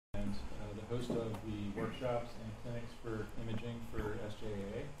host of the workshops and clinics for imaging for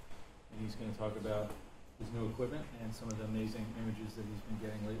SJAA, and he's going to talk about his new equipment and some of the amazing images that he's been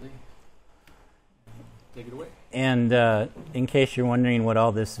getting lately. Take it away. And in case you're wondering what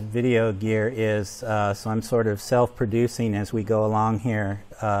all this video gear is, so I'm sort of self-producing as we go along here.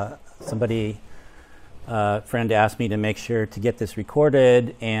 A friend asked me to make sure to get this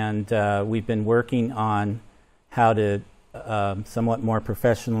recorded, and we've been working on how to somewhat more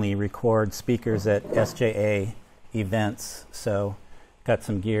professionally record speakers at SJAA events. So got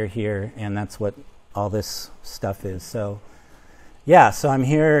some gear here, and that's what all this stuff is. So yeah, so I'm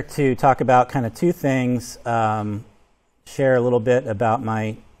here to talk about kind of two things, share a little bit about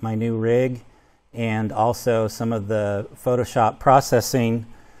my new rig, and also some of the Photoshop processing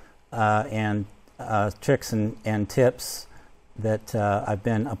and tricks and tips that I've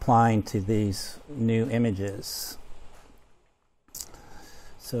been applying to these new images.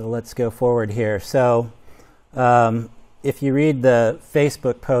 So let's go forward here. So if you read the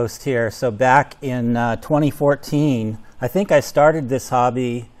Facebook post here, so back in 2014, I think I started this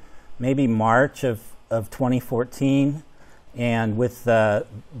hobby maybe March of 2014, and with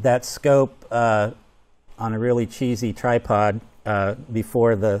that scope on a really cheesy tripod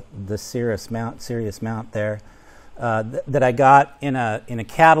before the serious mount there that I got in a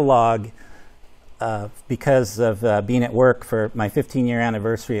catalog because of being at work for my 15-year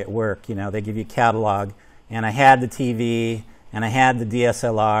anniversary at work. You know, they give you a catalog, and I had the TV, and I had the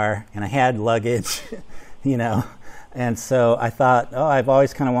DSLR, and I had luggage, you know. And so I thought, oh, I've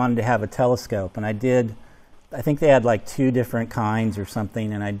always kind of wanted to have a telescope. And I think they had like 2 different kinds or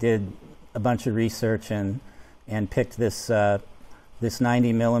something, and I did a bunch of research and picked this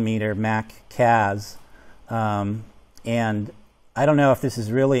 90 millimeter Mac Cas. And I don't know if this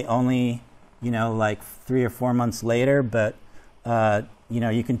is really only, you know, like 3 or 4 months later, but you know,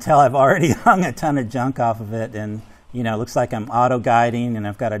 you can tell I've already hung a ton of junk off of it, and you know, it looks like I'm auto guiding, and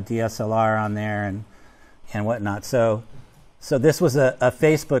I've got a DSLR on there and whatnot. So this was a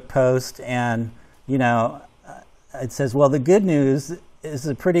Facebook post, and you know, it says, well, the good news is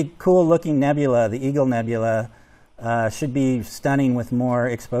a pretty cool looking nebula, the Eagle Nebula, should be stunning with more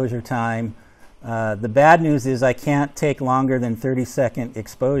exposure time. The bad news is I can't take longer than 30-second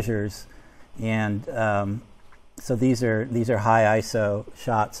exposures, and so these are high ISO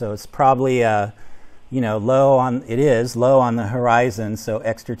shots. So it's probably you know, low on the horizon, so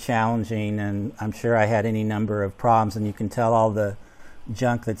extra challenging, and I'm sure I had any number of problems, and you can tell all the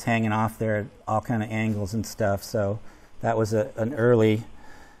junk that's hanging off there at all kind of angles and stuff. So that was an early.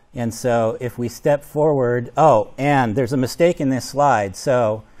 And so if we step forward, oh, and there's a mistake in this slide.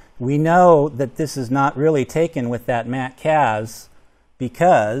 So we know that this is not really taken with that Mac Cas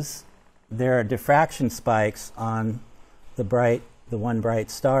because there are diffraction spikes on the one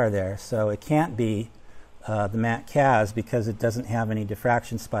bright star there. So it can't be the Mac Cas because it doesn't have any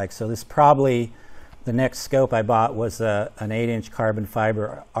diffraction spikes. So this probably, the next scope I bought was an 8-inch carbon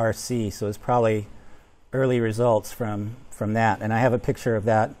fiber RC. So it's probably early results from that. And I have a picture of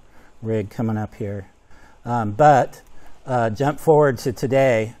that rig coming up here. But jump forward to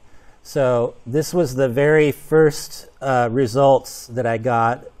today. So this was the very first results that I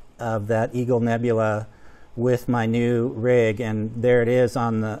got of that Eagle Nebula with my new rig, and there it is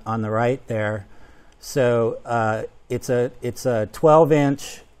on the right there. So it's a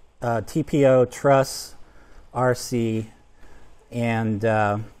 12-inch TPO truss RC, and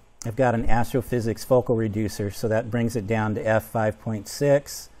I've got an astrophysics focal reducer, so that brings it down to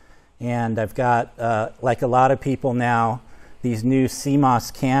f5.6. And I've got, like a lot of people now, these new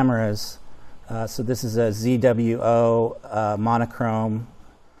CMOS cameras. So this is a ZWO monochrome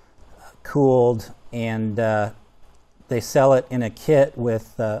cooled, and they sell it in a kit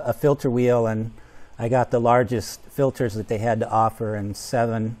with a filter wheel, and I got the largest filters that they had to offer, and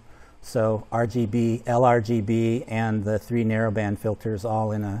 7, so RGB, LRGB, and the 3 narrowband filters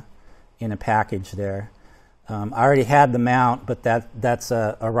all in a package there. I already had the mount, but that's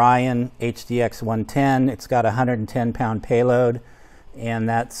a Orion HDX 110. It's got a 110-pound payload, and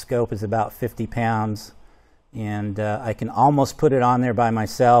that scope is about 50 pounds. And I can almost put it on there by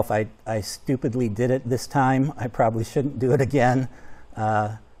myself. I stupidly did it this time. I probably shouldn't do it again.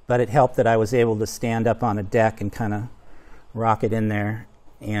 But it helped that I was able to stand up on a deck and kind of rock it in there.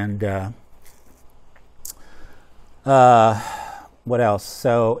 And what else?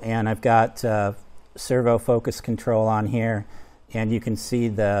 So, and I've got servo focus control on here, and you can see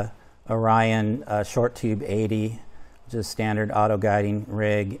the Orion short tube 80, which is a standard auto guiding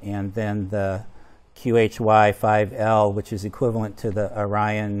rig, and then the QHY5L, which is equivalent to the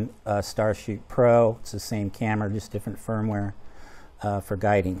Orion Starshoot Pro. It's the same camera, just different firmware for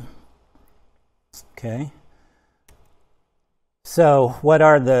guiding. Okay. So what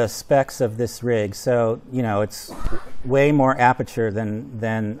are the specs of this rig? So, you know, it's way more aperture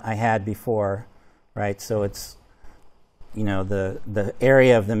than I had before, right? So it's, you know, the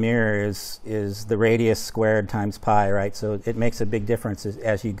area of the mirror is the radius squared times pi, right? So it makes a big difference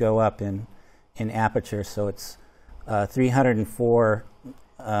as you go up in aperture. So it's 304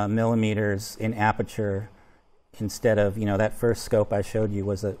 millimeters in aperture instead of, you know, that first scope I showed you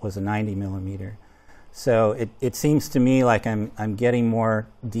was a 90 millimeter. So it seems to me like I'm getting more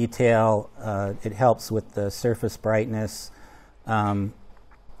detail. It helps with the surface brightness.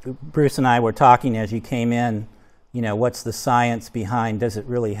 Bruce and I were talking as you came in, you know, what's the science behind, does it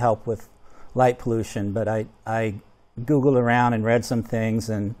really help with light pollution? But I Googled around and read some things,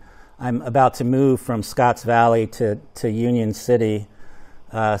 and I'm about to move from Scotts Valley to Union City.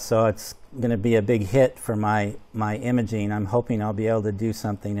 So it's going to be a big hit for my imaging. I'm hoping I'll be able to do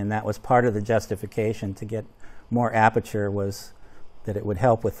something, and that was part of the justification to get more aperture, was that it would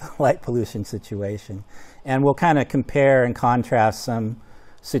help with the light pollution situation. And we'll kind of compare and contrast some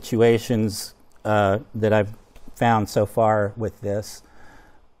situations that I've found so far with this.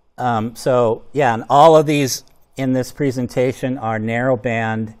 So yeah, and all of these in this presentation are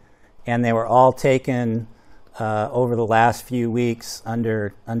narrowband, and they were all taken over the last few weeks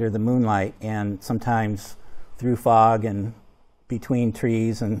under the moonlight, and sometimes through fog and between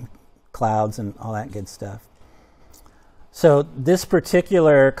trees and clouds and all that good stuff. So this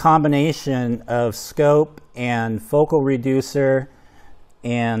particular combination of scope and focal reducer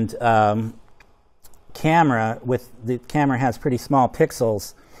and camera, with the camera has pretty small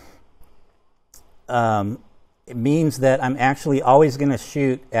pixels, it means that I'm actually always going to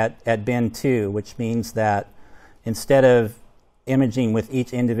shoot at bin 2, which means that instead of imaging with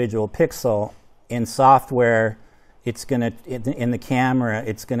each individual pixel, in software, it's going to, in the camera,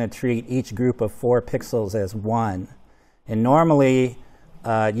 it's going to treat each group of 4 pixels as one. And normally,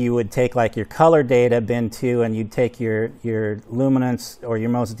 you would take like your color data, bin 2, and you'd take your luminance or your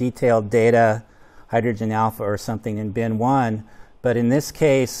most detailed data, hydrogen alpha or something, in bin 1. But in this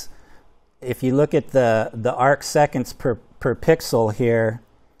case, if you look at the arc seconds per pixel here,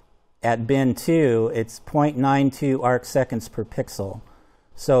 at bin 2, it's 0.92 arc seconds per pixel.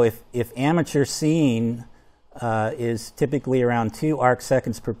 So if amateur seeing is typically around 2 arc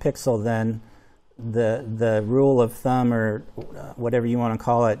seconds per pixel, then the rule of thumb, or whatever you want to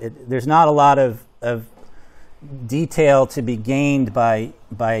call it, there's not a lot of detail to be gained by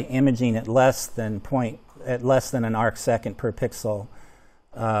imaging at less than an arc second per pixel.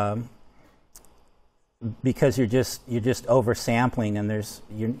 Because you're just oversampling, and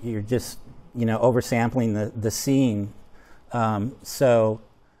you're just, you know, oversampling the scene. So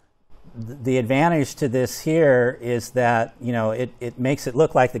the advantage to this here is that, you know, it makes it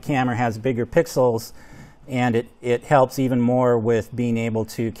look like the camera has bigger pixels, and it helps even more with being able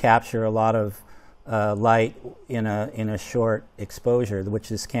to capture a lot of light in a short exposure, which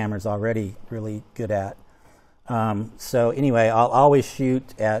this camera's already really good at. So anyway, I'll always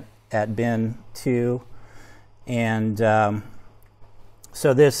shoot at bin 2. And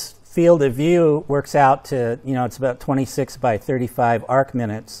so this field of view works out to, you know, it's about 26 by 35 arc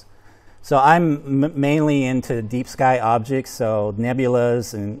minutes. So I'm mainly into deep sky objects, so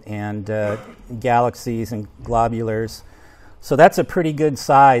nebulas and galaxies and globulars. So that's a pretty good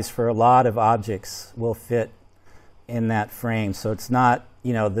size for a lot of objects will fit in that frame. So it's not,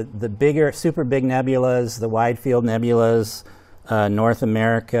 you know, the bigger, super big nebulas, the wide field nebulas, North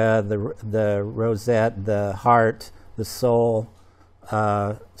America, the Rosette, the Heart, the Soul,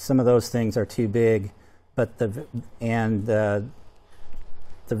 some of those things are too big, but the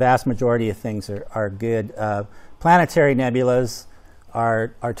vast majority of things are good. Planetary nebulas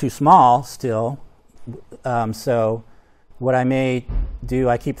are too small still, so what I may do,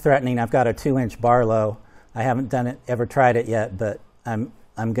 I keep threatening, I've got a 2-inch Barlow. I haven't ever tried it yet, but I'm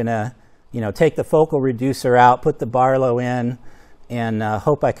gonna, you know, take the focal reducer out, put the Barlow in, and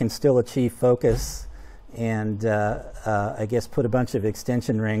hope I can still achieve focus, and I guess put a bunch of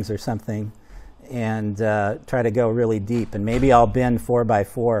extension rings or something, and try to go really deep. And maybe I'll bend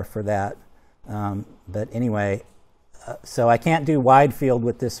 4x4 for that. But anyway, so I can't do wide field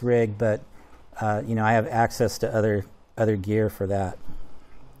with this rig, but you know, I have access to other gear for that.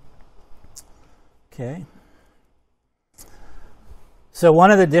 Okay. So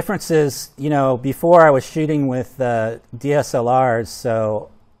one of the differences, you know, before I was shooting with DSLRs, so,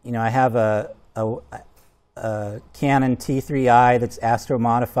 you know, I have a Canon T3i that's astro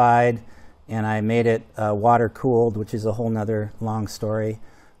modified, and I made it water cooled, which is a whole nother long story.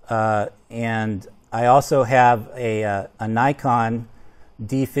 And I also have a Nikon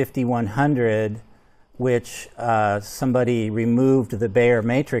D5100 which somebody removed the Bayer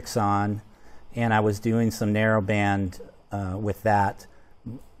matrix on, and I was doing some narrowband with that.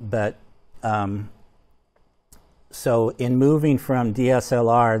 But so in moving from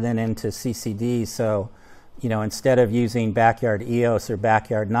DSLR then into CCD, so instead of using Backyard EOS or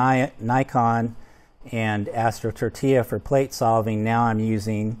Backyard Nikon and Astro Tortilla for plate solving, now I'm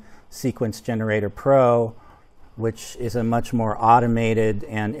using Sequence Generator Pro, which is a much more automated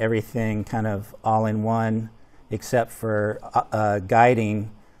and everything kind of all in one except for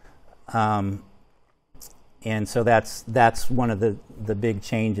guiding. And so that's one of the big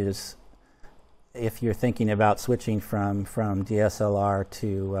changes if you're thinking about switching from DSLR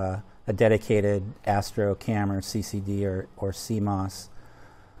to a dedicated Astro camera, CCD or CMOS.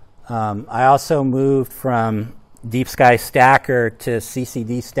 I also moved from Deep Sky Stacker to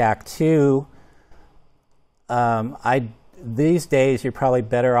CCD Stack 2. These days you're probably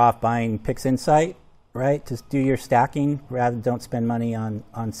better off buying PixInsight, right, to do your stacking. Rather, don't spend money on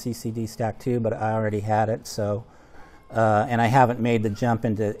CCD Stack 2, but I already had it, so and I haven't made the jump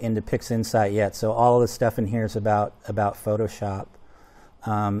into PixInsight yet. So all of the stuff in here is about Photoshop,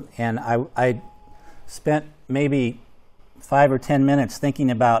 and I spent maybe 5 or 10 minutes thinking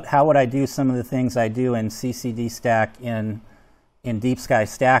about how would I do some of the things I do in CCD Stack in Deep Sky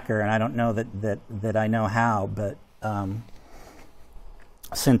Stacker, and I don't know that I know how, but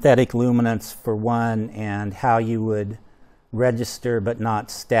synthetic luminance for one, and how you would register but not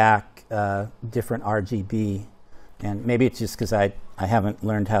stack different RGB. And maybe it's just because I haven't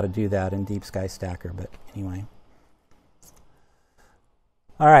learned how to do that in Deep Sky Stacker, but anyway.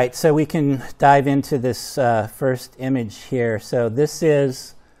 All right, so we can dive into this first image here. So this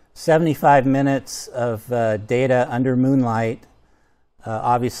is 75 minutes of data under moonlight.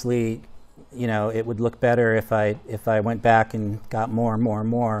 Obviously, it would look better if I went back and got more and more and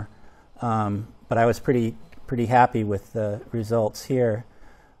more. But I was pretty happy with the results here.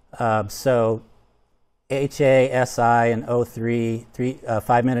 So HA, SI, and O3,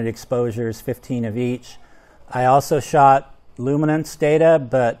 5-minute exposures, 15 of each. I also shot luminance data,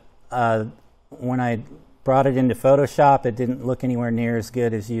 but when I brought it into Photoshop, it didn't look anywhere near as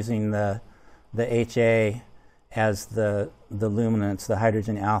good as using the HA as the luminance, the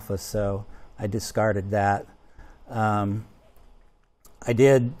hydrogen alpha, so I discarded that. I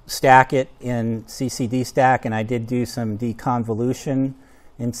did stack it in CCD Stack, and I did do some deconvolution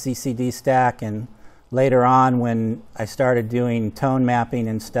in CCD Stack, and later on when I started doing tone mapping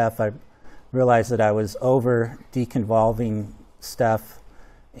and stuff, I realized that I was over deconvolving stuff,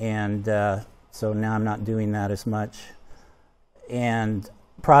 and so now I'm not doing that as much. And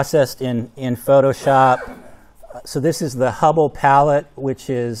processed in Photoshop. So this is the Hubble palette, which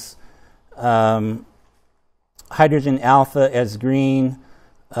is hydrogen alpha as green,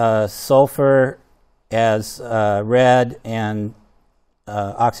 sulfur as red, and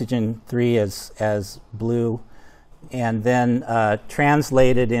oxygen 3 as blue, and then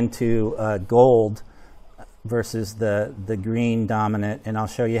translated into gold versus the green dominant, and I'll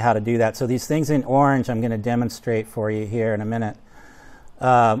show you how to do that. So these things in orange I'm going to demonstrate for you here in a minute.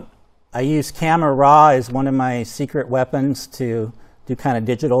 I use Camera Raw as one of my secret weapons to do kind of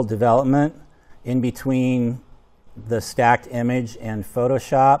digital development in between the stacked image and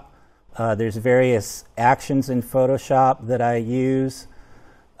Photoshop. There's various actions in Photoshop that I use.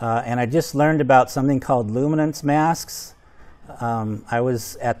 And I just learned about something called luminance masks. I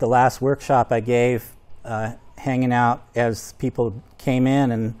was at the last workshop I gave, hanging out as people came in,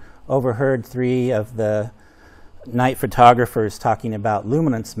 and overheard 3 of the night photographers talking about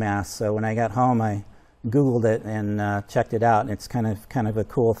luminance masks. So when I got home, I Googled it and checked it out, and it's kind of a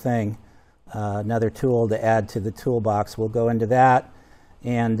cool thing. Another tool to add to the toolbox. We'll go into that.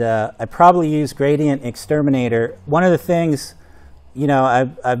 And I probably use Gradient Exterminator. One of the things,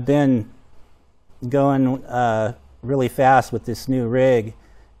 I've been going really fast with this new rig,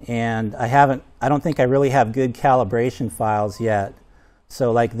 and I don't think I really have good calibration files yet.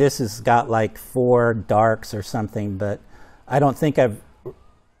 So like this has got like 4 darks or something, but I don't think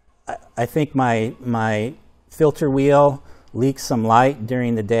I think my filter wheel leaks some light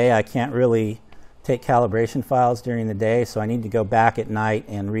during the day. I can't really take calibration files during the day, so I need to go back at night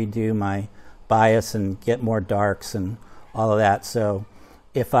and redo my bias and get more darks and all of that. So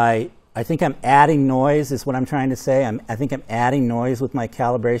if I think I'm adding noise is what I'm trying to say. I think I'm adding noise with my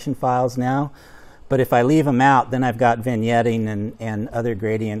calibration files now. But if I leave them out, then I've got vignetting and other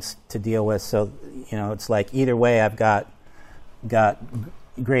gradients to deal with. So, it's like either way I've got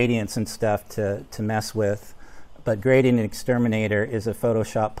gradients and stuff to mess with. But Gradient Exterminator is a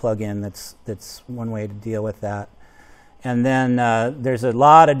Photoshop plugin that's one way to deal with that. And then there's a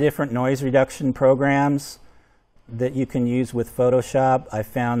lot of different noise reduction programs that you can use with Photoshop. I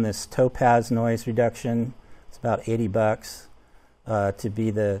found this Topaz noise reduction. It's about $80 to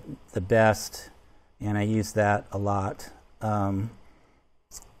be the best, and I use that a lot. You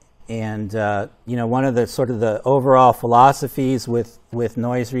know, one of the sort of the overall philosophies with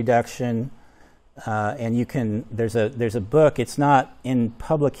noise reduction, and you can, there's a book. It's not in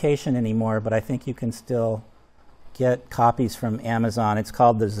publication anymore, but I think you can still get copies from Amazon. It's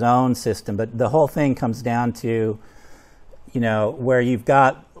called the Zone System, but the whole thing comes down to, you know, where you've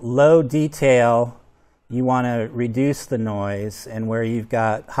got low detail, you want to reduce the noise, and where you've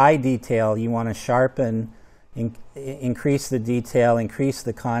got high detail, you want to sharpen, increase the detail, increase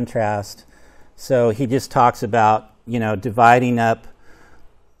the contrast. So he just talks about, you know, dividing up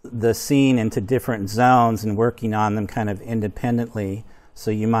the scene into different zones and working on them kind of independently. So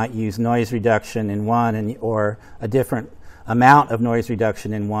you might use noise reduction in one, or a different amount of noise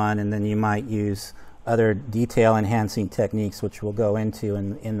reduction in one, and then you might use other detail enhancing techniques, which we'll go into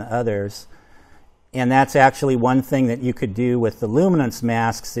in the others. And that's actually one thing that you could do with the luminance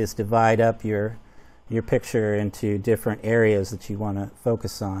masks, is divide up your picture into different areas that you want to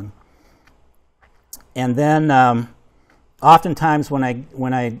focus on. And then oftentimes when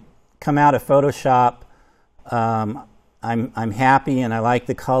I come out of Photoshop, I'm happy and I like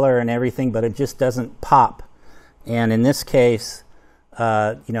the color and everything, but it just doesn't pop. And in this case,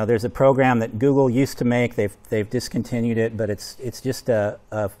 you know, there's a program that Google used to make. They've discontinued it, but it's just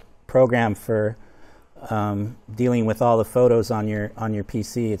a program for dealing with all the photos on your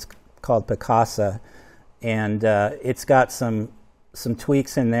PC. It's called Picasa, and it's got some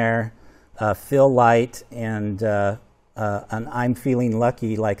tweaks in there, fill light, and an I'm feeling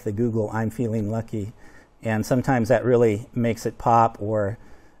lucky, like the Google I'm feeling lucky. And sometimes that really makes it pop, or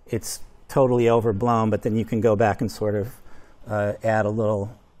it's totally overblown, but then you can go back and sort of add a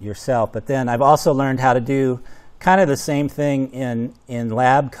little yourself. But then I've also learned how to do kind of the same thing in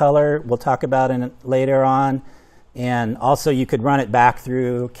lab color. We'll talk about it later on. And also you could run it back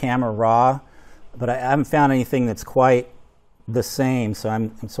through Camera Raw, but I haven't found anything that's quite the same, so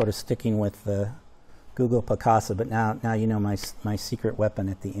I'm sort of sticking with the Google Picasa. But now you know my secret weapon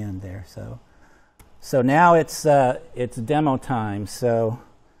at the end there. So now it's demo time. So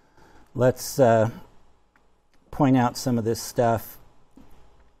let's point out some of this stuff.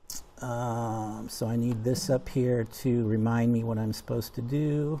 So I need this up here to remind me what I'm supposed to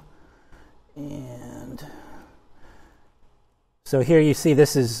do. And so here you see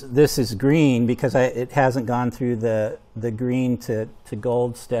this is green because it hasn't gone through the green to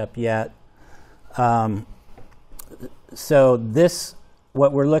gold step yet. So this,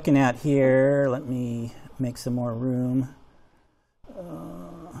 what we're looking at here, let me make some more room.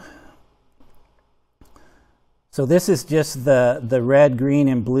 So this is just the red, green,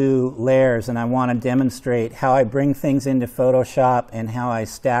 and blue layers, and I want to demonstrate how I bring things into Photoshop and how I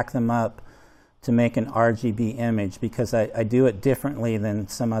stack them up to make an RGB image, because I do it differently than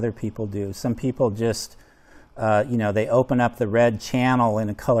some other people do. Some people just, you know, they open up the red channel in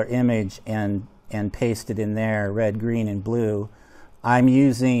a color image and paste it in there, red, green, and blue. I'm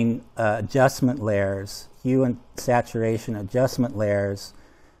using adjustment layers, hue and saturation adjustment layers,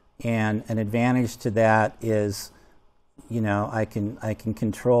 and an advantage to that is, you know, I can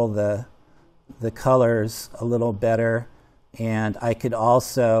control the colors a little better, and I could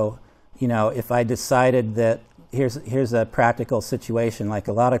also, you know, if I decided that here's a practical situation, like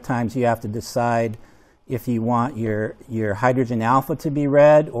a lot of times you have to decide if you want your hydrogen alpha to be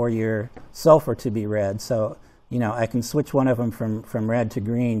red or your sulfur to be red. So, you know, I can switch one of them from red to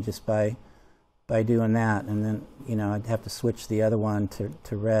green just by doing that, and then, you know, I'd have to switch the other one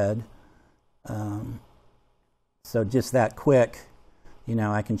to red. So just that quick, you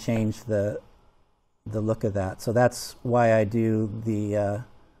know, I can change the look of that. So that's why I do the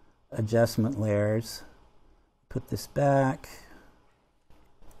adjustment layers. Put this back,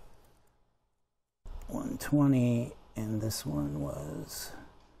 120, and this one was.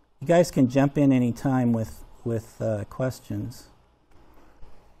 You guys can jump in anytime with questions.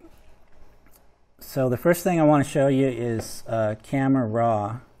 So the first thing I want to show you is Camera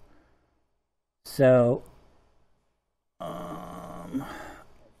Raw. So you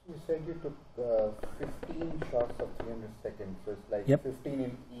said you took 15 shots of 300 seconds, so it's like yep. 15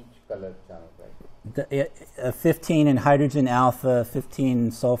 in each color channel, right? 15 in hydrogen alpha, 15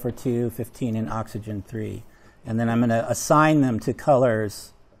 in sulfur 2, 15 in oxygen 3. And then I'm going to assign them to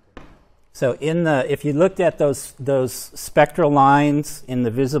colors. Okay. So if you looked at those spectral lines in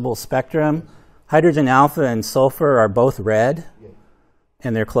the visible spectrum, hydrogen alpha and sulfur are both red, yeah,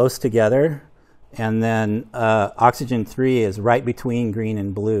 and they're close together. And then oxygen 3 is right between green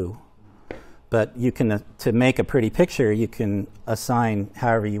and blue. But you can, to make a pretty picture, you can assign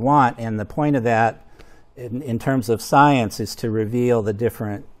however you want. And the point of that, in terms of science, is to reveal the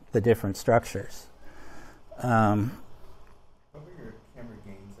different structures. What are your camera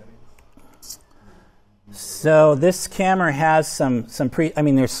gain settings? So this camera has some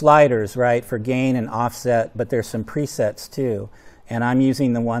there's sliders, right, for gain and offset, but there's some presets too. And I'm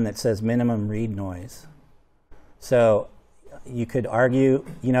using the one that says minimum read noise. So you could argue,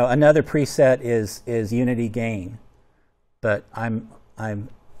 another preset is unity gain. But the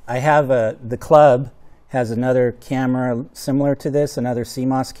club has another camera similar to this, another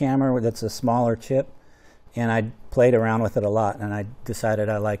CMOS camera that's a smaller chip, and I played around with it a lot, and I decided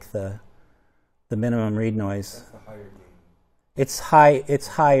I like the minimum read noise. That's the higher gain. It's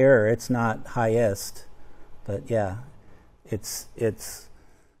higher. It's not highest, but yeah, it's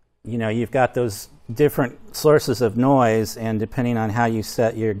you've got those different sources of noise, and depending on how you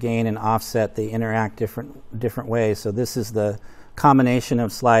set your gain and offset, they interact different ways. So this is the combination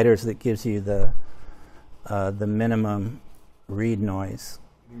of sliders that gives you the minimum read noise.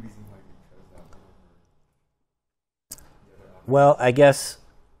 Any reason why you chose that one? Well, I guess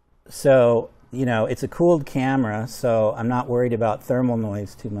so. It's a cooled camera, so I'm not worried about thermal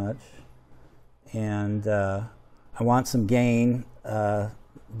noise too much, and I want some gain,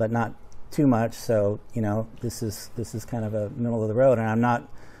 but not too much. So this is kind of a middle of the road, and I'm not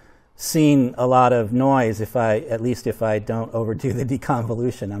seeing a lot of noise at least if I don't overdo the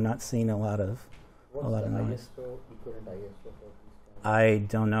deconvolution. I'm not seeing a lot of noise. I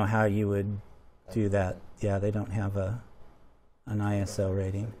don't know how you would do that. Yeah, they don't have an ISO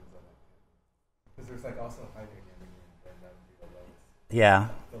rating. Because there's also higher gain, and that would be the lowest. Yeah.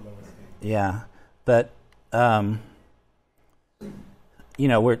 The lowest gain. Yeah, but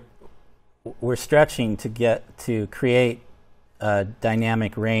we're stretching to create a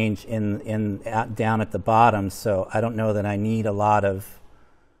dynamic range down at the bottom. So I don't know that I need a lot of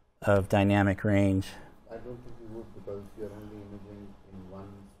dynamic range. I don't think you would, because you're only imaging in one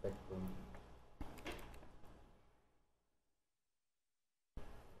spectrum.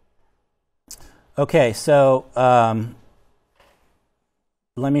 Okay, so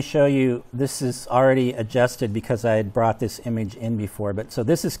let me show you. This is already adjusted because I had brought this image in before. But so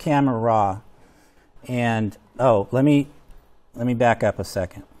this is camera raw, and let me back up a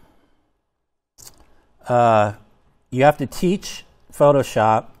second. You have to teach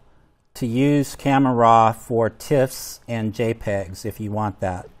Photoshop to use camera raw for TIFFs and JPEGs if you want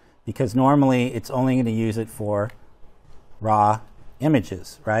that, because normally it's only going to use it for raw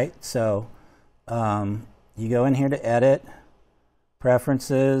images, right? So you go in here to edit,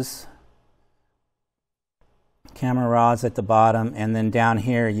 preferences, camera raw is at the bottom, and then down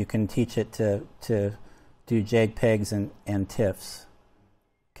here you can teach it to do JPEGs and TIFFs.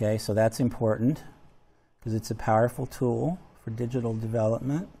 Okay, so that's important because it's a powerful tool for digital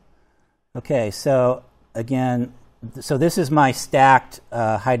development. Okay, so again, this is my stacked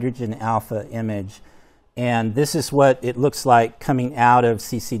hydrogen alpha image, and this is what it looks like coming out of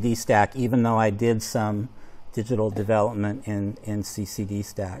CCD stack, even though I did some digital development in CCD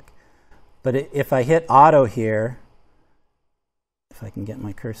stack. But if I hit auto here, if I can get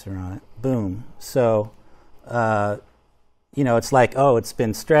my cursor on it, boom. So it's like, it's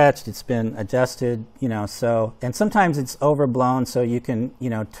been stretched, it's been adjusted, so, and sometimes it's overblown, so you can,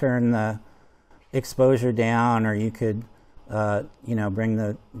 turn the exposure down, or you could, bring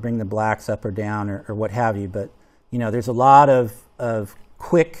the blacks up or down, or what have you. But, there's a lot of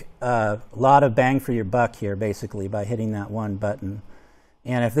quick, lot of bang for your buck here, basically, by hitting that one button.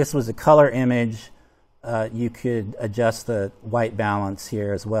 And if this was a color image, you could adjust the white balance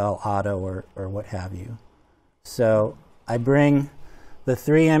here as well, auto or what have you. So I bring the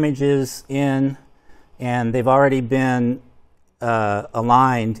 3 images in, and they've already been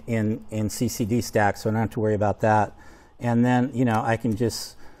aligned in CCD stack, so I don't have to worry about that. And then I can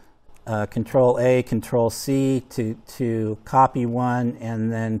just Control A, Control C to copy one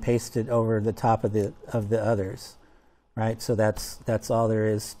and then paste it over the top of the others, right? So that's all there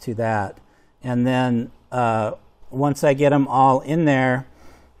is to that. And then once I get them all in there,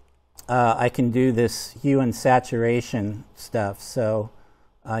 I can do this hue and saturation stuff. So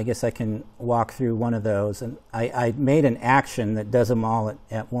I guess I can walk through one of those. And I made an action that does them all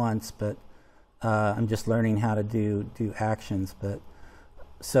at once, but I'm just learning how to do actions. But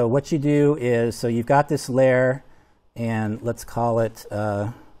so what you do is, so you've got this layer, and let's call it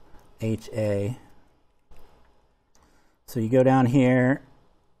HA. So you go down here,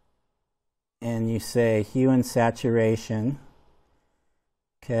 and you say hue and saturation.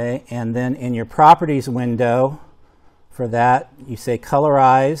 Okay, and then in your properties window, for that, you say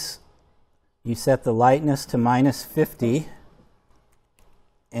colorize. You set the lightness to -50,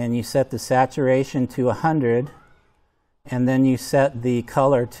 and you set the saturation to 100, and then you set the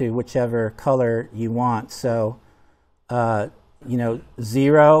color to whichever color you want. So,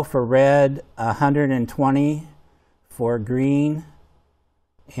 0 for red, 120 for green,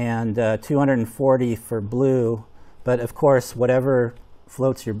 and 240 for blue. But of course, whatever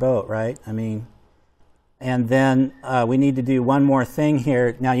floats your boat, right? I mean, and then we need to do one more thing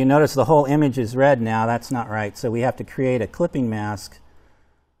here. Now you notice the whole image is red now. That's not right. So we have to create a clipping mask.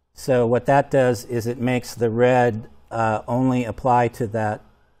 So what that does is it makes the red only apply to that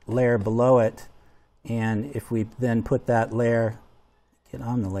layer below it. And if we then put that layer, get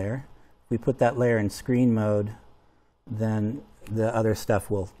on the layer, if we put that layer in screen mode, then the other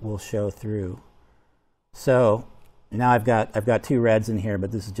stuff will show through. So now I've got two reds in here,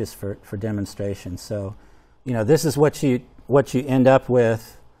 but this is just for demonstration. So, this is what you end up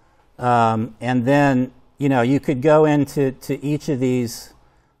with, and then you could go into each of these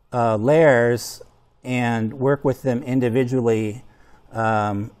layers and work with them individually.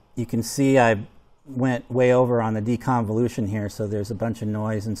 You can see I went way over on the deconvolution here, so there's a bunch of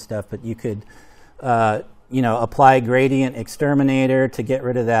noise and stuff. But you could apply gradient exterminator to get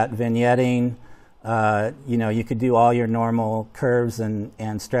rid of that vignetting. You could do all your normal curves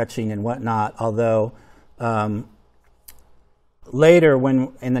and stretching and whatnot, although later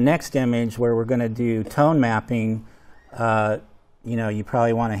when in the next image where we're going to do tone mapping, you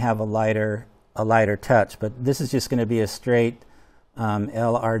probably want to have a lighter touch, but this is just going to be a straight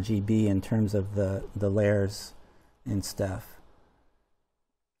LRGB in terms of the layers and stuff.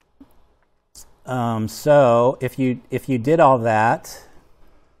 So if you did all that,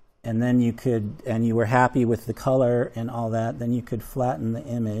 and then you were happy with the color and all that, then you could flatten the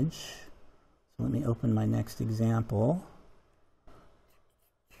image. So let me open my next example.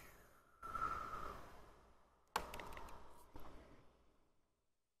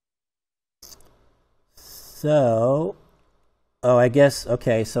 So, I guess,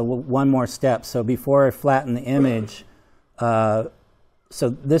 okay, so one more step. So before I flatten the image, so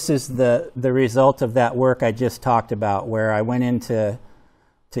this is the result of that work I just talked about, where I went into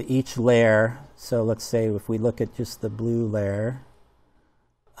each layer. So let's say if we look at just the blue layer,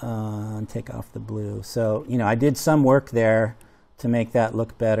 and take off the blue. So, I did some work there to make that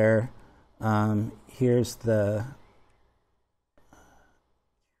look better. Here's the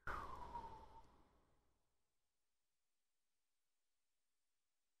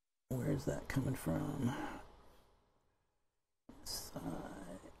where's that coming from?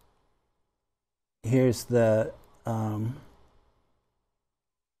 Here's the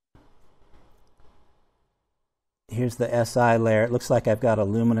here's the SI layer. It looks like I've got a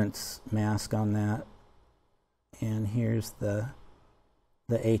luminance mask on that. And here's the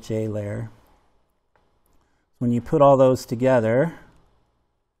HA layer. When you put all those together,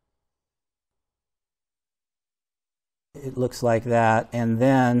 it looks like that. And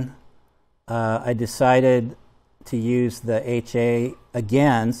then I decided to use the HA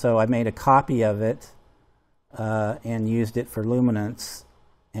again, so I made a copy of it and used it for luminance,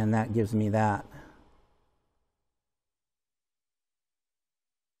 and that gives me that.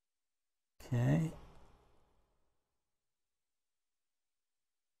 Okay.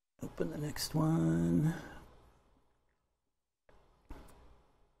 Open the next one.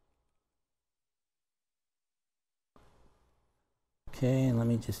 Okay, and let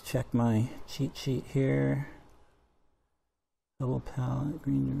me just check my cheat sheet here. Double palette,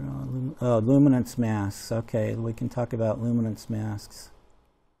 green draw, luminance masks. Okay, we can talk about luminance masks.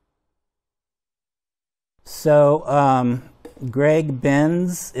 So, Greg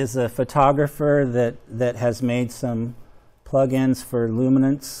Benz is a photographer that has made some plugins for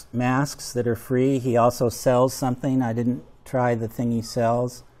luminance masks that are free. He also sells something. I didn't try the thing he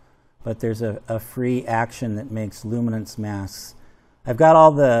sells, but there's a free action that makes luminance masks. I've got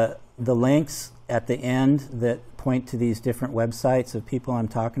all the links at the end that point to these different websites of people I'm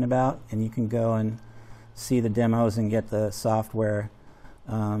talking about, and you can go and see the demos and get the software.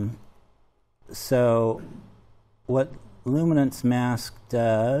 So what luminance mask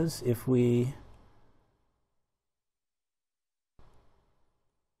does, if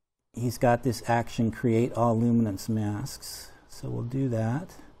he's got this action, create all luminance masks. So we'll do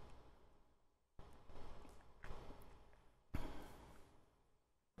that.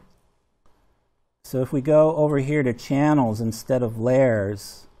 So if we go over here to channels instead of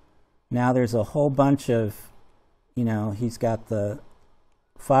layers, now there's a whole bunch of, he's got the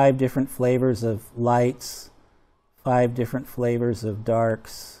 5 different flavors of lights, 5 different flavors of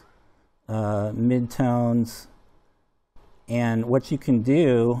darks, midtones, and what you can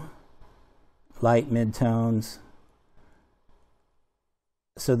do, light midtones.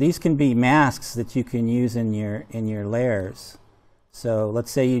 So these can be masks that you can use in your layers. So let's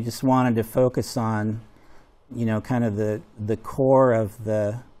say you just wanted to focus on, you know, kind of the core of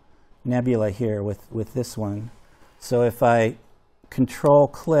the nebula here with this one. So if I control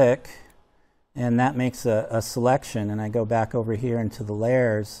click, and that makes a selection, and I go back over here into the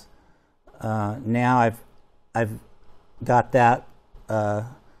layers, now I've got that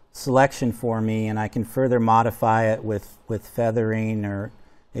selection for me, and I can further modify it with feathering or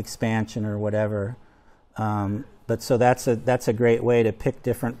expansion or whatever. But so that's a great way to pick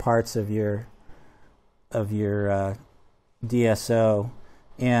different parts of your DSO.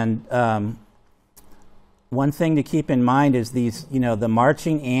 And one thing to keep in mind is these, you know, the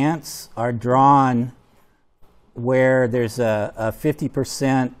marching ants are drawn where there's a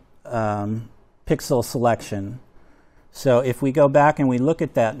 50% pixel selection. So if we go back and we look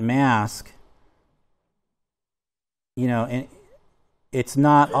at that mask, you know, and it's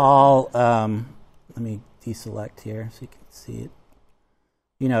not all, let me deselect here so you can see it.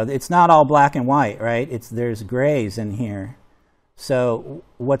 You know, it's not all black and white, right? There's grays in here. So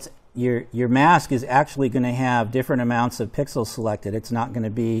what's your mask is actually going to have different amounts of pixels selected. It's not going to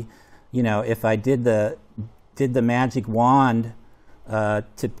be, you know, if I did the magic wand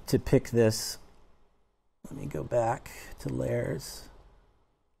to pick this. Let me go back to layers.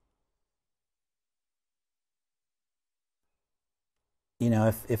 You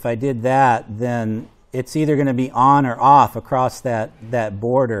know, if I did that, then it's either going to be on or off across that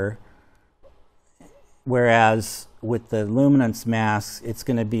border, whereas with the luminance masks, it's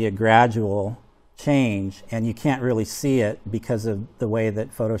going to be a gradual change, and you can't really see it because of the way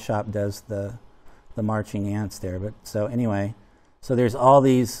that Photoshop does the marching ants there. But so anyway, so there's all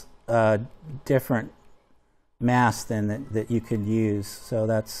these different masks then that you could use. So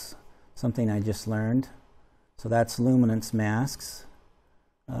that's something I just learned. So that's luminance masks.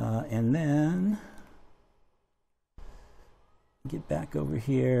 And then get back over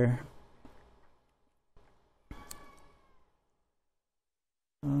here.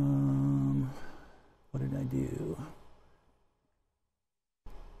 What did I do?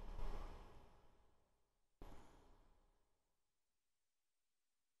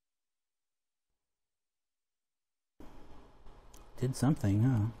 Did something,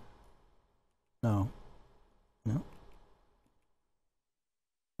 huh? No. No.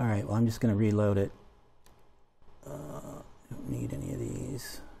 All right, well, I'm just going to reload it. Don't need any of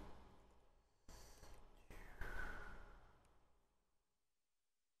these.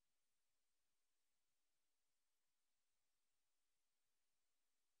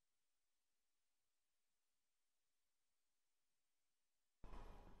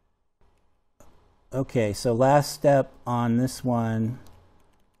 Okay, so last step on this one.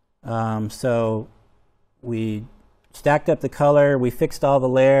 So we stacked up the color, we fixed all the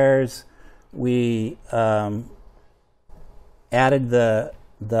layers, we added the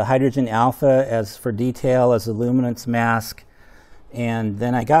hydrogen alpha as for detail as a luminance mask, and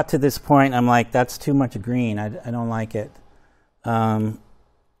then I got to this point, I'm like, that's too much green, I don't like it.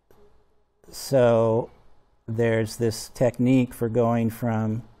 So there's this technique for going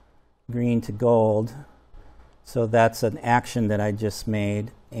from green to gold. So that's an action that I just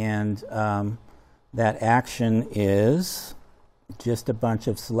made, and that action is just a bunch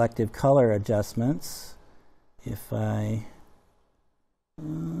of selective color adjustments. If I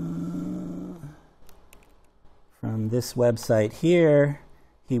from this website here,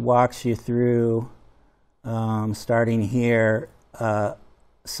 he walks you through starting here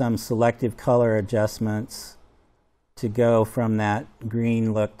some selective color adjustments to go from that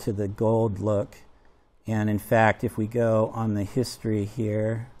green look to the gold look. And in fact, if we go on the history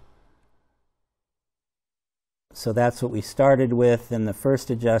here, so that's what we started with, and the first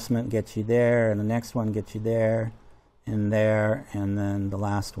adjustment gets you there, and the next one gets you there, and then the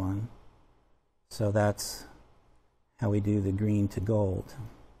last one. So that's how we do the green to gold.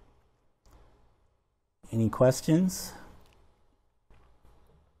 Any questions?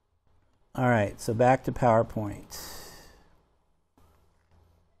 All right, so back to PowerPoint.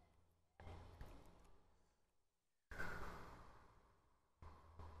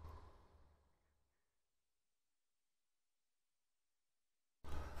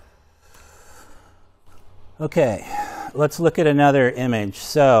 Okay, let's look at another image.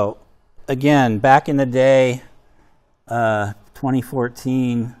 So again, back in the day,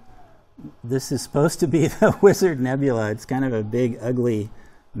 2014, this is supposed to be the Wizard Nebula. It's kind of a big, ugly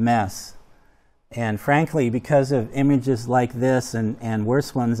mess. And frankly, because of images like this and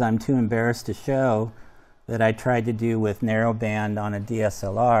worse ones I'm too embarrassed to show, that I tried to do with narrowband on a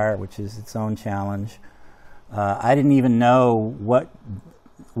DSLR, which is its own challenge, I didn't even know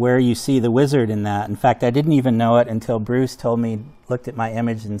where you see the wizard in that. In fact, I didn't even know it until Bruce looked at my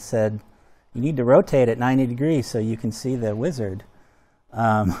image and said, you need to rotate it 90 degrees so you can see the wizard.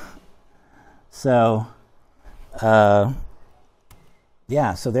 Yeah,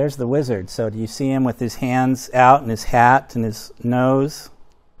 so there's the wizard. So do you see him with his hands out and his hat and his nose?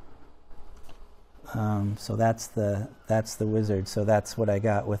 So that's the wizard. So that's what I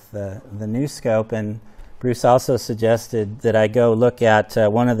got with the new scope. And Bruce also suggested that I go look at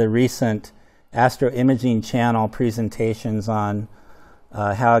one of the recent Astro Imaging Channel presentations on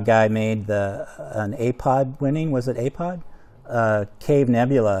how a guy made an APOD winning, was it APOD? Cave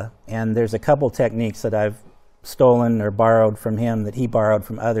nebula. And there's a couple techniques that I've stolen or borrowed from him that he borrowed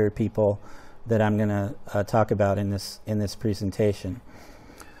from other people that I'm going to talk about in this presentation.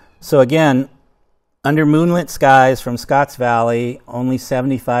 So again, under moonlit skies from Scotts Valley, only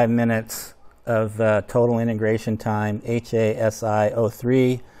 75 minutes of total integration time, HASI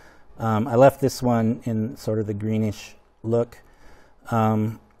 03. I left this one in sort of the greenish look.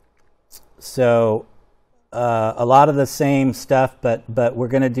 So a lot of the same stuff, but we're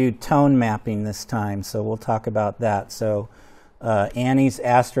going to do tone mapping this time, so we'll talk about that. So Annie's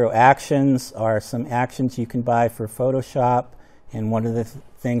Astro Actions are some actions you can buy for Photoshop, and one of the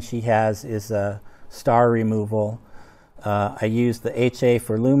things she has is star removal. I used the HA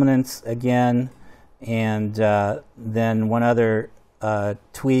for luminance again, and then one other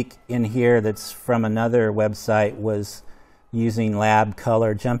tweak in here that's from another website was using lab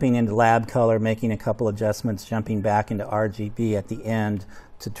color, jumping into lab color, making a couple adjustments, jumping back into RGB at the end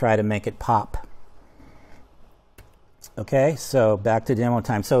to try to make it pop. Okay, so back to demo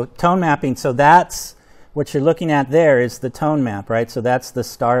time. So tone mapping, so that's what you're looking at there is the tone map, right? So that's the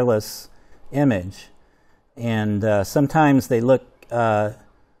starless image. And sometimes they look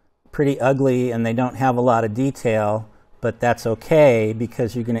pretty ugly and they don't have a lot of detail, but that's okay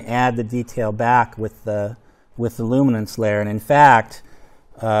because you're going to add the detail back with the luminance layer. And in fact,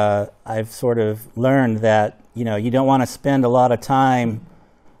 I've sort of learned that you don't want to spend a lot of time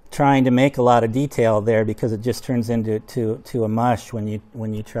trying to make a lot of detail there because it just turns into a mush when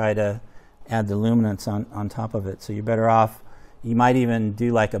you try to add the luminance on top of it. So you're better off. You might even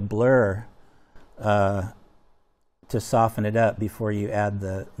do like a blur to soften it up before you add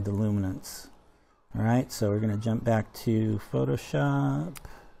the luminance. All right, so we're going to jump back to Photoshop.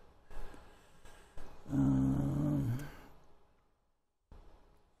 And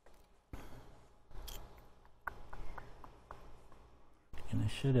I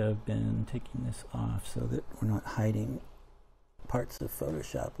should have been taking this off so that we're not hiding parts of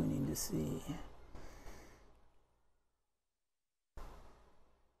Photoshop we need to see.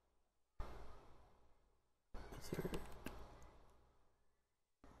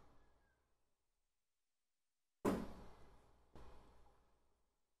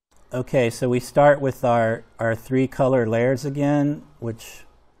 Okay, so we start with our three color layers again, which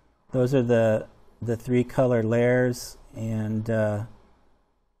those are the three color layers, and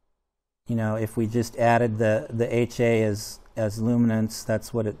if we just added the HA as luminance,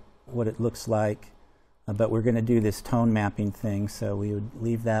 that's what it looks like. But we're going to do this tone mapping thing, so we would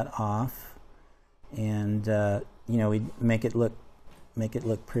leave that off, and we make it look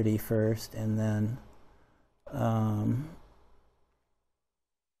pretty first, and then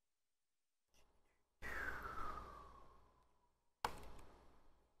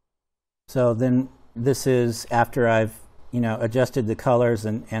so then this is after I've adjusted the colors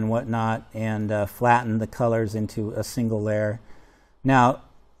and whatnot, and flattened the colors into a single layer. Now,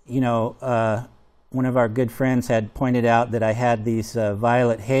 one of our good friends had pointed out that I had these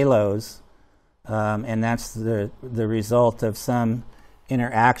violet halos, and that's the result of some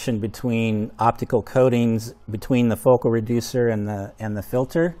interaction between optical coatings between the focal reducer and the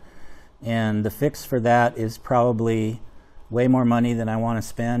filter. And the fix for that is probably way more money than I want to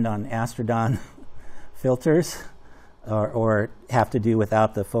spend on Astrodon filters, or have to do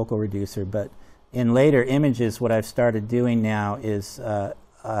without the focal reducer. But in later images, what I've started doing now is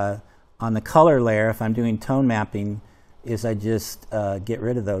on the color layer, if I'm doing tone mapping, is I just get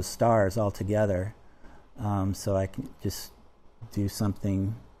rid of those stars altogether. So I can just do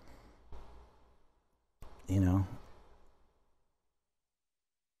something,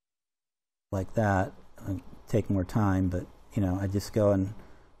 like that. It'll take more time, but I just go and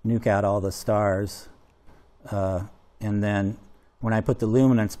nuke out all the stars, and then when I put the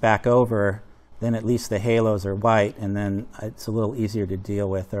luminance back over, then at least the halos are white, and then it's a little easier to deal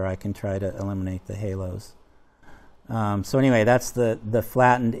with, or I can try to eliminate the halos. So anyway, that's the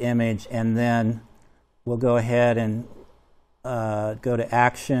flattened image, and then we'll go ahead and go to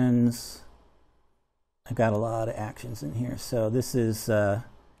actions. I've got a lot of actions in here. So this is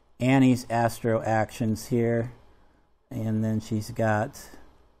Annie's Astro Actions here, and then she's got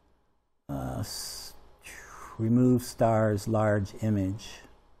remove stars large image.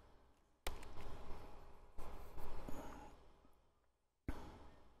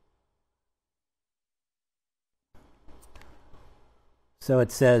 So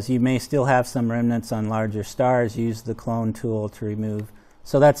it says you may still have some remnants on larger stars. Use the clone tool to remove.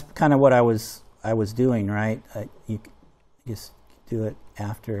 So that's kind of what I was doing, right? You just do it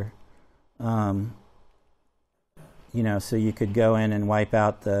after, you know. So you could go in and wipe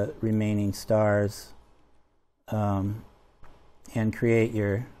out the remaining stars, and create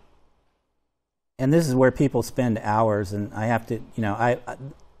your. And this is where people spend hours, and I have to, you know, I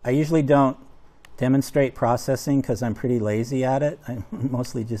usually don't demonstrate processing because I'm pretty lazy at it. I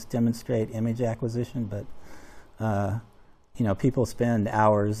mostly just demonstrate image acquisition, but you know, people spend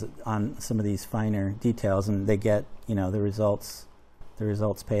hours on some of these finer details, and they get, you know, the results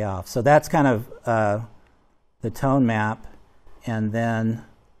pay off. So that's kind of the tone map, and then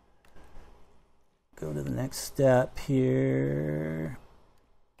go to the next step here.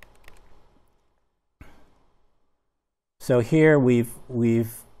 So here we've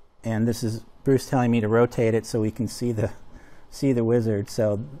and this is Bruce telling me to rotate it so we can see the wizard.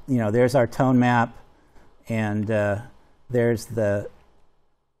 So, you know, there's our tone map, and there's the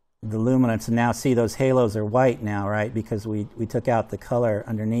luminance. And now see, those halos are white now, right? Because we took out the color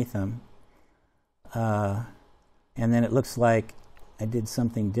underneath them. And then it looks like I did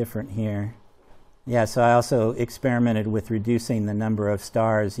something different here. Yeah, so I also experimented with reducing the number of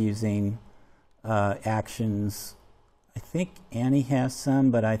stars using actions. I think Annie has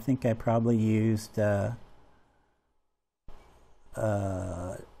some, but I think I probably used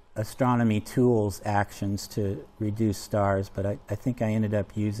Astronomy Tools actions to reduce stars, but I think I ended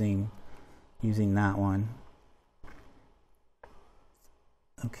up using that one.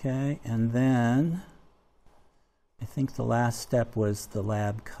 Okay, and then I think the last step was the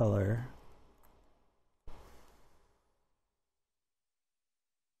lab color.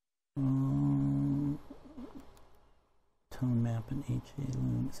 Tone map and HA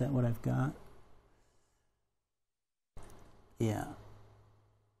loom. Is that what I've got? Yeah.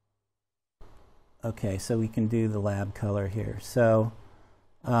 Okay, so we can do the lab color here. So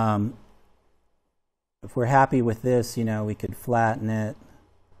if we're happy with this, you know, we could flatten it,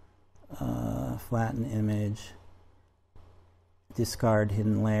 flatten image, discard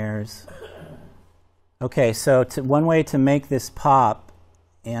hidden layers. Okay, so one way to make this pop,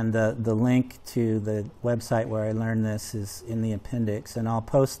 and the link to the website where I learned this is in the appendix, and I'll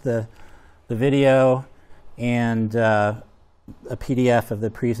post the video and a PDF of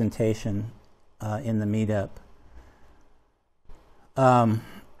the presentation in the meetup.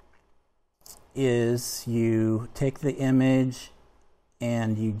 Is you take the image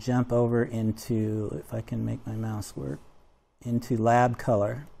and you jump over into, if I can make my mouse work, into lab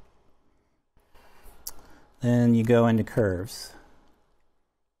color. Then you go into curves.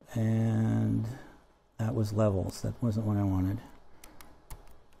 And that was levels. That wasn't what I wanted.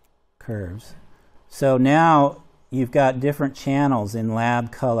 Curves. So now you've got different channels in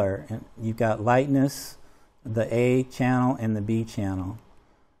lab color. And you've got lightness, the A channel, and the B channel.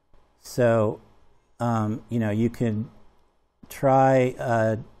 So, you know, you could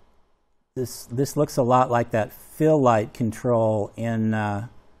try this looks a lot like that fill light control in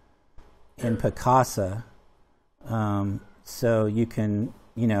Picasa. So you can,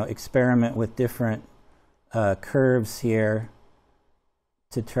 you know, experiment with different curves here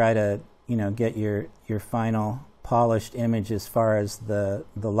to try to, you know, get your final polished image as far as the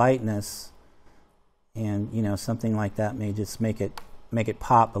lightness, and, you know, something like that may just make it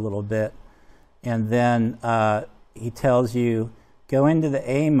pop a little bit. And then he tells you go into the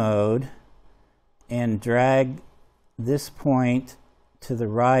A mode and drag this point to the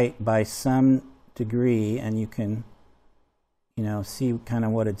right by some degree, and you can, you know, see kind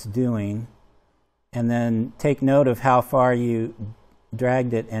of what it's doing, and then take note of how far you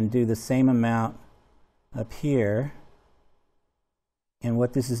dragged it and do the same amount up here. And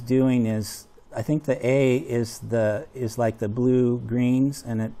what this is doing is, I think the A is like the blue greens,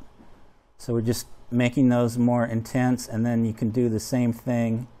 and so we're just making those more intense, and then you can do the same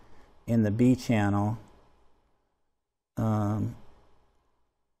thing in the B channel.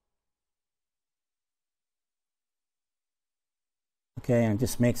 Okay, and it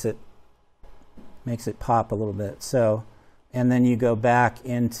just makes it makes it pop a little bit. So, and then you go back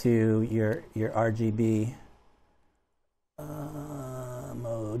into your RGB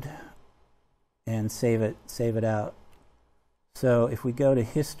mode and save it out. So if we go to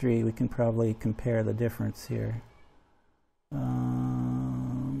history, we can probably compare the difference here.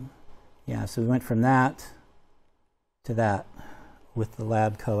 Yeah, so we went from that to that with the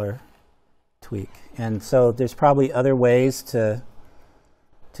lab color tweak. And so there's probably other ways to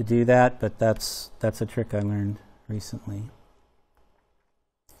do that, but that's a trick I learned recently.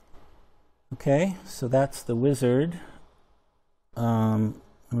 Okay, so that's the wizard. Let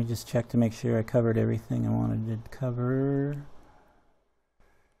me just check to make sure I covered everything I wanted to cover.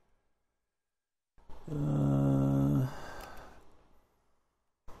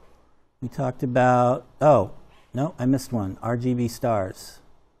 We talked about, oh, no, I missed one, RGB stars.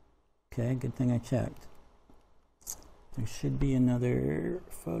 Okay, good thing I checked. There should be another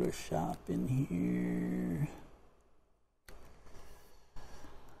Photoshop in here.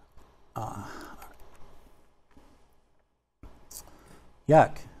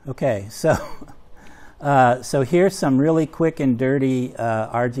 Yuck. Okay, so so here's some really quick and dirty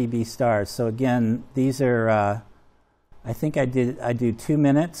RGB stars. So again, these are I think I do 2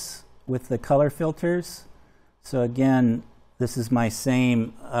 minutes with the color filters. So again, this is my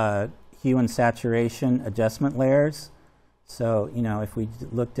same hue and saturation adjustment layers. So you know, if we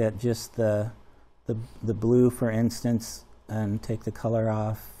looked at just the blue, for instance, and take the color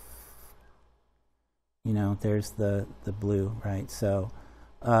off, you know, there's the blue, right? So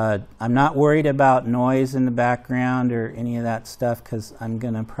I'm not worried about noise in the background or any of that stuff, because I'm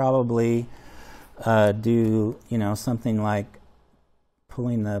going to probably do, you know, something like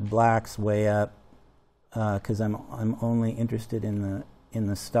pulling the blacks way up, because I'm only interested in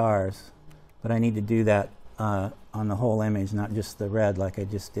the stars, but I need to do that on the whole image, not just the red like I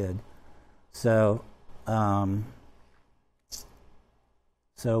just did. So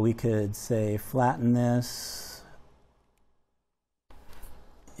so we could say flatten this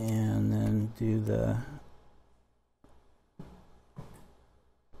and then do the,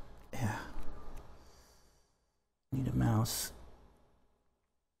 yeah, need a mouse.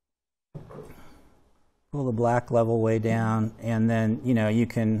 Pull the black level way down, and then, you know, you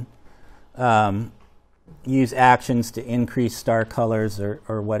can use actions to increase star colors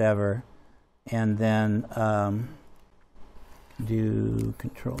or whatever, and then do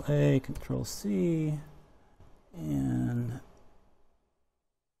Control A, Control C, and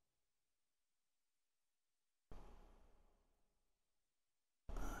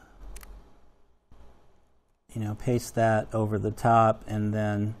you know, paste that over the top, and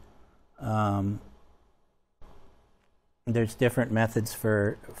then there's different methods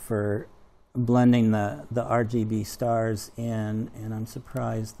for blending the RGB stars in, and I'm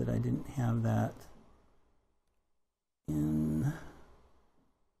surprised that I didn't have that in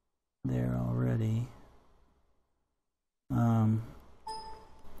there already.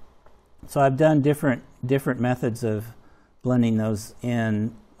 So I've done different methods of blending those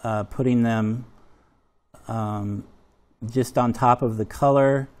in, putting them just on top of the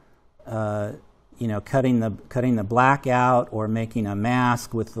color, you know, cutting the black out, or making a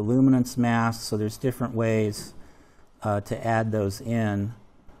mask with the luminance mask. So there's different ways to add those in.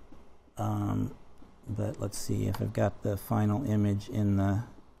 But let's see if I've got the final image in the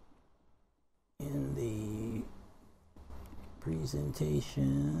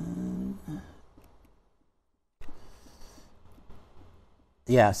presentation.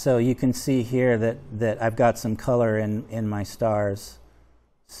 Yeah, so you can see here that I've got some color in my stars.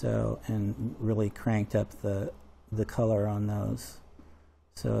 So, and really cranked up the color on those.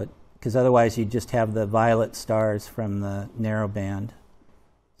 So, because otherwise you just have the violet stars from the narrowband.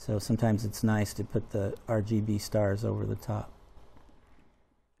 So sometimes it's nice to put the RGB stars over the top.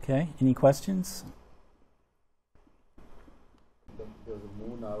 Okay, any questions? There's a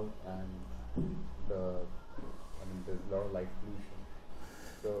moon out, and there's a lot of light pollution.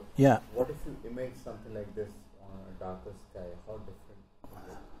 So yeah, what if you image something like this on a darker sky? How different?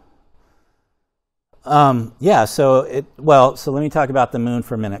 Yeah, so so let me talk about the moon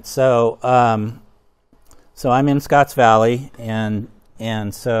for a minute. So so I'm in Scotts Valley, and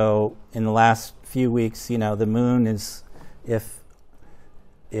so in the last few weeks, you know, the moon is, if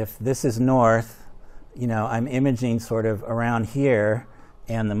this is north, you know, I'm imaging sort of around here,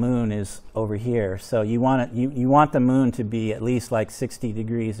 and the moon is over here. So you want you want the moon to be at least like 60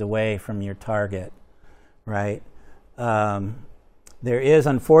 degrees away from your target, right? There is,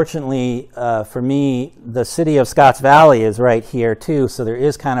 unfortunately, for me, the city of Scotts Valley is right here too, so there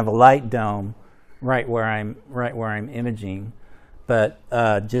is kind of a light dome right where I'm imaging. but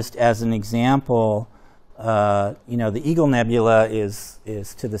just as an example, you know, the Eagle Nebula is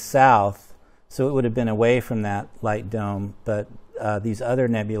to the south, so it would have been away from that light dome, but these other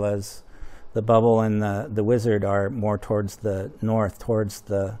nebulas, the Bubble and the Wizard, are more towards the north, towards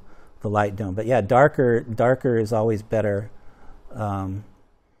the light dome. But yeah, darker is always better.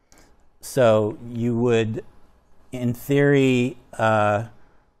 So you would, in theory,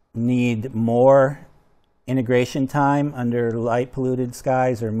 need more integration time under light polluted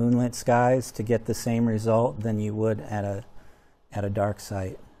skies or moonlit skies to get the same result than you would at a dark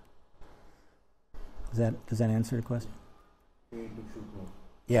site. Does that answer the question? You need to shoot more.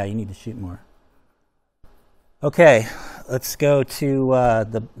 Yeah, you need to shoot more. Okay, let's go to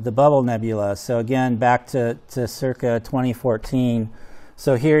the Bubble Nebula. So again, back to circa 2014.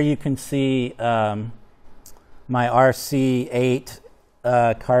 So here you can see my RC8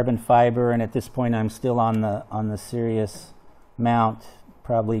 carbon fiber, and at this point I'm still on the Sirius mount,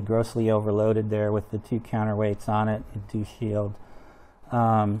 probably grossly overloaded there with the 2 counterweights on it, the dew shield.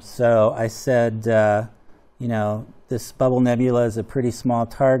 So I said, you know, this Bubble Nebula is a pretty small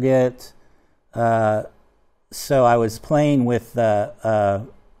target. So I was playing with DSLR,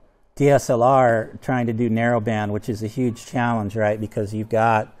 trying to do narrowband, which is a huge challenge, right? Because you've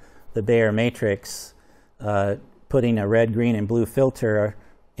got the Bayer matrix, putting a red, green, and blue filter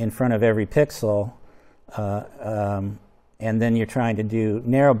in front of every pixel, and then you're trying to do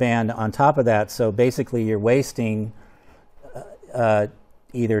narrowband on top of that. So basically, you're wasting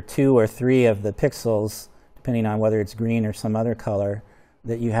either 2 or 3 of the pixels, depending on whether it's green or some other color,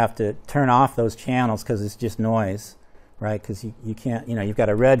 that you have to turn off those channels because it's just noise, right? Because you can't, you know, you've got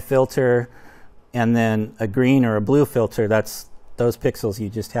a red filter and then a green or a blue filter. That's those pixels, you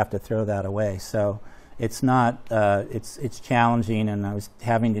just have to throw that away. So it's not, it's challenging, and I was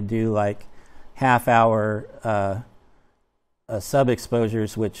having to do like half-hour sub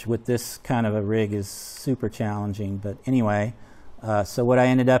exposures, which with this kind of a rig is super challenging. But anyway, so what I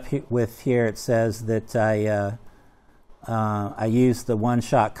ended up with here, it says that I used the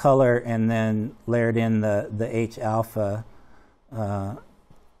one-shot color and then layered in the H alpha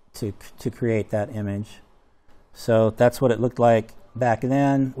to create that image. So that's what it looked like back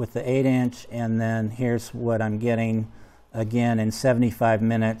then with the 8-inch, and then here's what I'm getting again in 75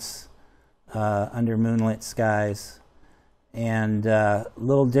 minutes under moonlit skies. And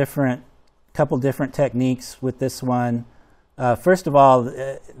little different, couple different techniques with this one. First of all,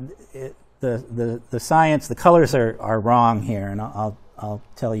 the science, the colors are wrong here, and I'll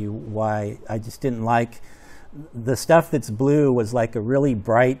tell you why. I just didn't like the stuff that's blue was like a really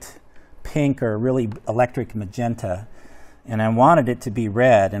bright pink or really electric magenta, and I wanted it to be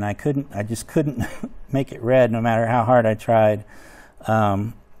red, and I just couldn't make it red no matter how hard I tried.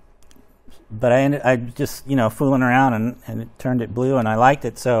 But I just, you know, fooling around, and it turned it blue, and I liked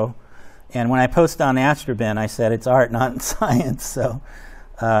it. So, and when I posted on Astrobin, I said it's art, not science. So,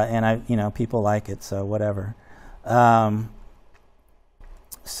 and you know, people like it, so whatever. You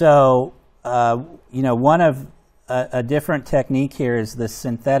know, one of a different technique here is the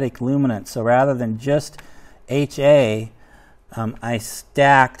synthetic luminance. So rather than just HA, I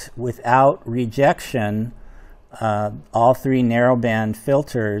stacked without rejection all 3 narrowband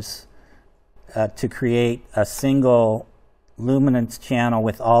filters to create a single luminance channel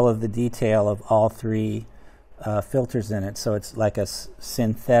with all of the detail of all 3 filters in it. So it's like a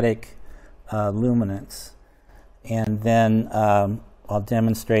synthetic luminance. And then I'll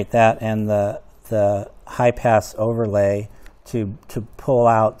demonstrate that, and the high pass overlay to pull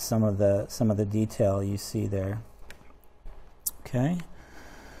out some of the detail you see there. Okay.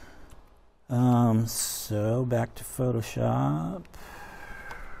 So back to Photoshop.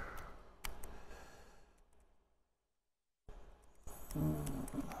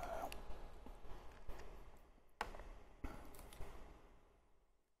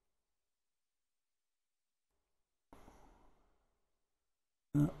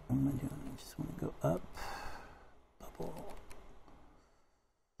 What am I doing? I just want to go up. Bubble.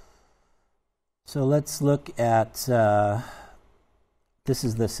 So let's look at, this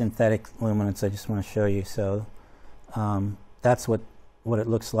is the synthetic luminance I just want to show you. So that's what it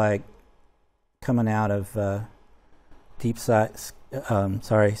looks like coming out of deep size,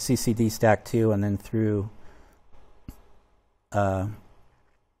 CCD stack 2 and then through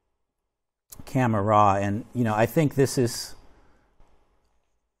camera raw. And, you know, I think this is,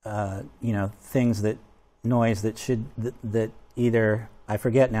 you know, noise that either, I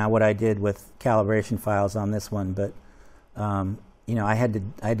forget now what I did with calibration files on this one, but you know, I had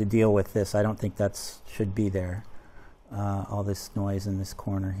to deal with this. I don't think should be there, all this noise in this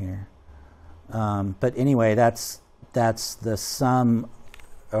corner here. But anyway, that's that's the sum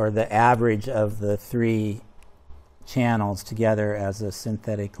or the average of the 3 channels together as a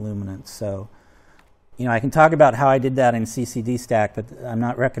synthetic luminance. So, you know, I can talk about how I did that in CCD Stack, but I'm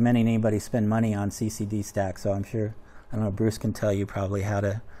not recommending anybody spend money on CCD Stack. So I'm sure, I don't know, Bruce can tell you probably how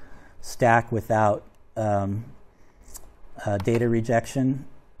to stack without data rejection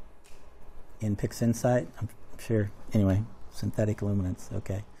in PixInsight. I'm sure. Anyway, synthetic luminance.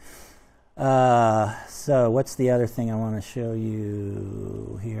 Okay. So what's the other thing I want to show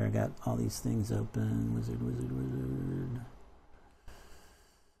you here? I got all these things open. Wizard.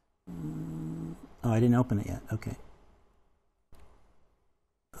 Oh, I didn't open it yet. Okay.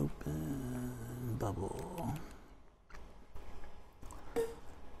 Open bubble.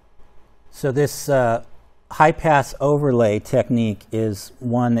 So this high-pass overlay technique is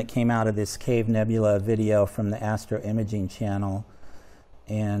one that came out of this Cave Nebula video from the Astro Imaging channel.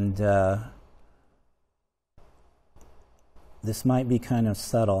 And this might be kind of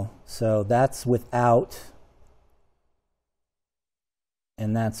subtle. So that's without,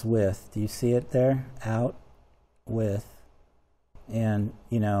 and that's with. Do you see it there? Out, with. And,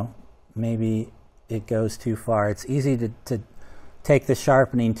 you know, maybe it goes too far. It's easy to take the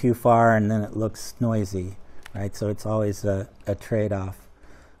sharpening too far and then it looks noisy, right? So it's always a trade-off.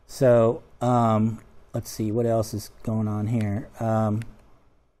 So let's see, what else is going on here?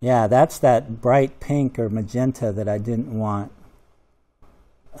 Yeah, that's that bright pink or magenta that I didn't want.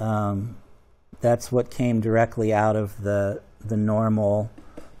 That's what came directly out of the normal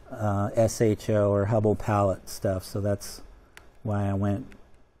SHO or Hubble palette stuff. So that's why I went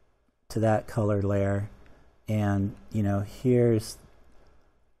to that color layer. And, you know, here's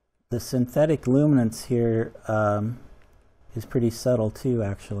the synthetic luminance here is pretty subtle too,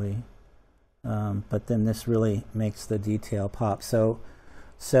 actually. But then this really makes the detail pop. So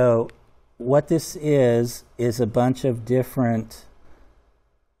what this is a bunch of different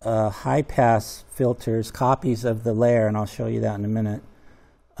high-pass filters, copies of the layer, and I'll show you that in a minute.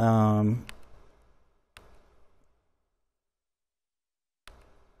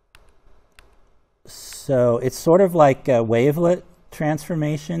 So it's sort of like wavelet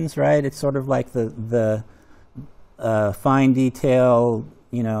transformations, right? It's sort of like the fine detail,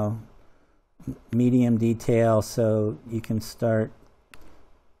 you know, medium detail, so you can start.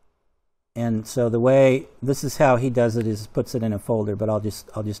 And so the way, this is how he does it, is puts it in a folder, but I'll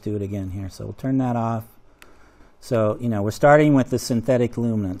just do it again here. So we'll turn that off. So, you know, we're starting with the synthetic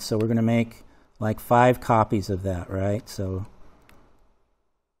luminance. So we're going to make like 5 copies of that, right? So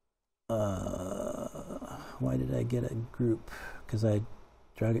why did I get a group? Because I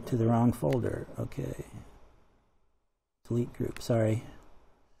drag it to the wrong folder. Okay. Delete group, sorry.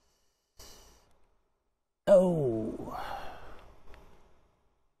 Oh.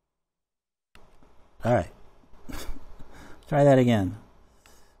 All right. Try that again.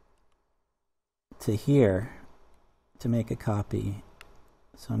 To here, to make a copy.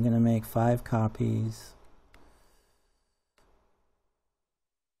 So I'm going to make 5 copies.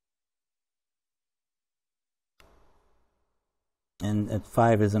 And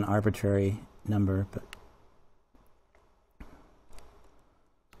 5 is an arbitrary number, but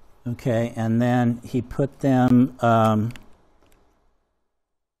okay. And then he put them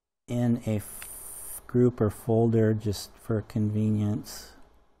in a group or folder just for convenience.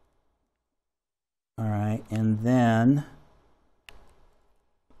 All right, and then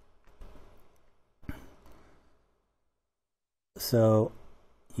so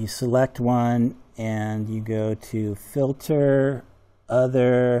you select one and you go to Filter,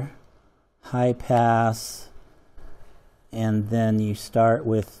 Other, High Pass, and then you start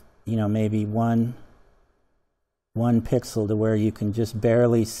with, you know, maybe one pixel to where you can just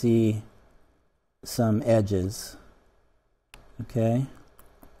barely see some edges. Okay,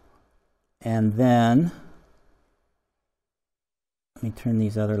 and then let me turn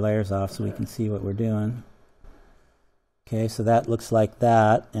these other layers off so we can see what we're doing. Okay, so that looks like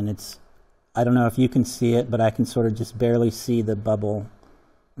that, and it's, I don't know if you can see it, but I can sort of just barely see the bubble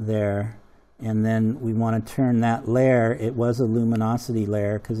there. And then we want to turn that layer, it was a luminosity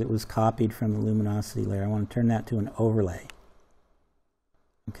layer because it was copied from the luminosity layer. I want to turn that to an overlay.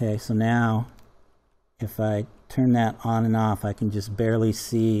 Okay, so now if I turn that on and off, I can just barely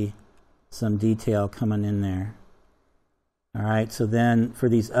see some detail coming in there. All right, so then for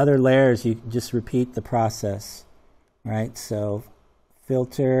these other layers, you just repeat the process. Right, so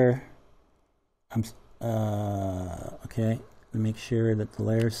filter, okay, make sure that the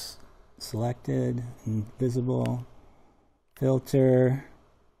layer's selected and visible. Filter,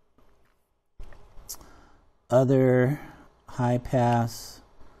 other, high pass.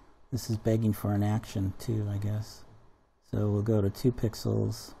 This is begging for an action too, I guess. So we'll go to 2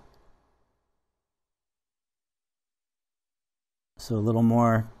 pixels. So a little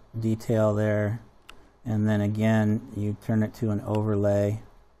more detail there. And then again, you turn it to an overlay.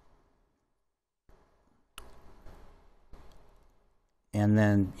 And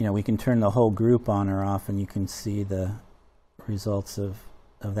then, you know, we can turn the whole group on or off, and you can see the results of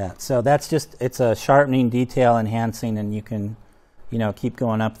that. So that's just, it's a sharpening, detail enhancing, and you can, you know, keep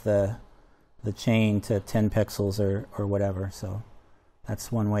going up the chain to 10 pixels or whatever. So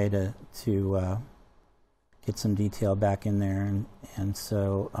that's one way to get some detail back in there. And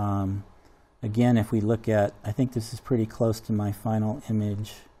so again, if we look at, I think this is pretty close to my final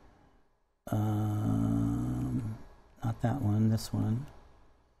image. Not that one, this one.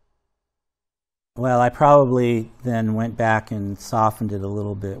 Well, I probably then went back and softened it a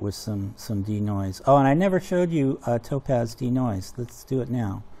little bit with some denoise. Oh, and I never showed you topaz denoise. Let's do it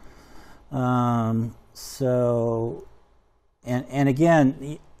now. So, and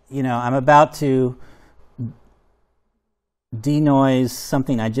again, you know, I'm about to denoise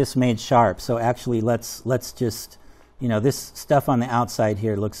something I just made sharp. So actually, let's just, you know, this stuff on the outside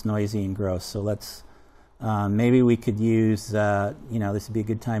here looks noisy and gross. So let's maybe we could use, you know, this would be a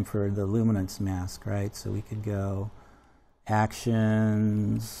good time for the luminance mask, right? So we could go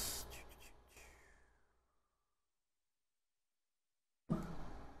actions,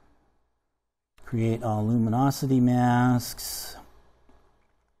 create all luminosity masks,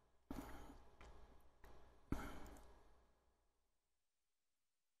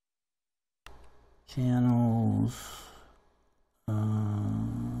 channels,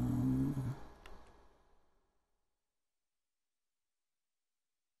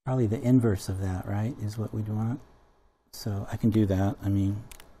 probably the inverse of that, right, is what we'd want. So I can do that. I mean,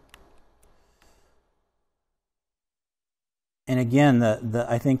 and again,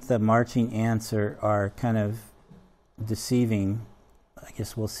 I think the marching ants are kind of deceiving. I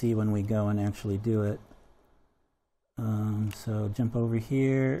guess we'll see when we go and actually do it. So jump over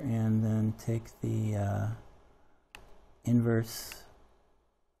here and then take the inverse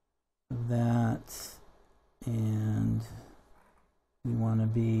of that, and we want to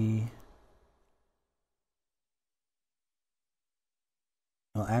be,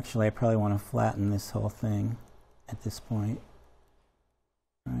 well, actually I probably want to flatten this whole thing at this point.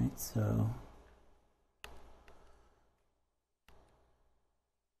 Right, so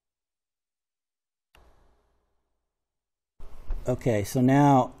okay, so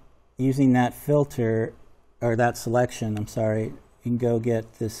now using that filter, or that selection, I'm sorry, you can go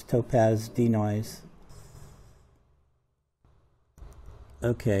get this topaz denoise.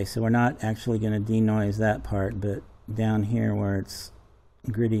 Okay, so we're not actually going to denoise that part, but down here where it's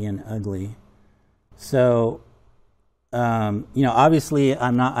gritty and ugly. So, you know, obviously I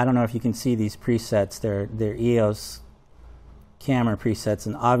don't know if you can see these presets. They're EOS camera presets,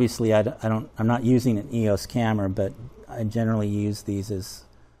 and obviously I'm not using an EOS camera, but I generally use these as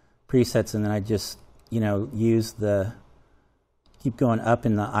presets, and then I just, you know, keep going up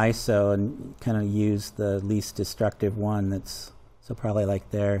in the ISO and kind of use the least destructive one. That's, so probably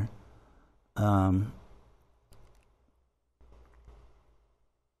like there. And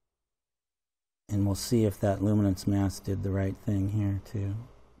we'll see if that luminance mask did the right thing here too.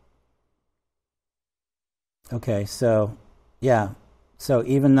 Okay, so yeah, so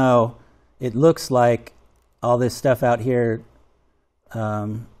even though it looks like all this stuff out here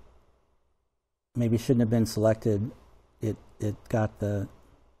maybe shouldn't have been selected, it got the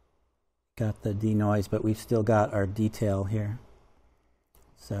denoise, but we've still got our detail here.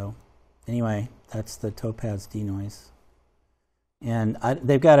 So anyway, that's the topaz denoise. And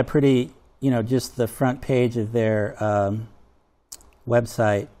they've got a pretty, you know, just the front page of their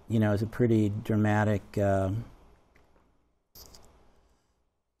website, you know, is a pretty dramatic demo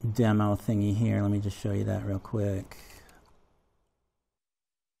thingy here. Let me just show you that real quick.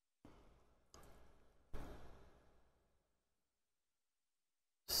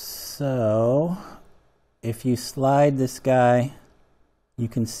 So if you slide this guy, you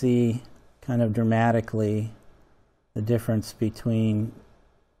can see kind of dramatically the difference between,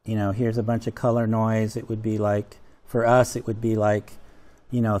 you know, here's a bunch of color noise. It would be like, for us, it would be like,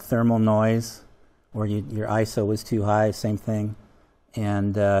 you know, thermal noise, or your ISO was too high, same thing.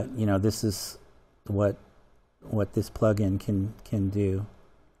 And, you know, this is what this plugin can do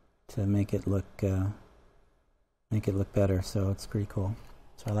to make it look better. So it's pretty cool.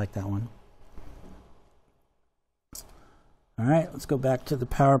 So I like that one. All right, let's go back to the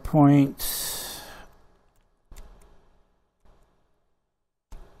PowerPoint.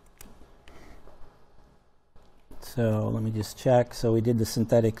 So let me just check. So we did the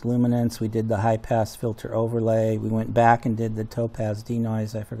synthetic luminance, we did the high pass filter overlay, we went back and did the topaz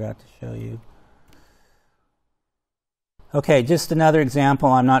denoise I forgot to show you. Okay, just another example.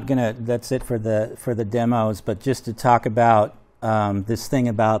 I'm not gonna, that's it for the demos, but just to talk about this thing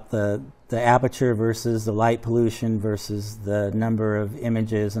about the aperture versus the light pollution versus the number of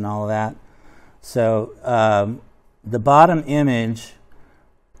images and all of that. So the bottom image,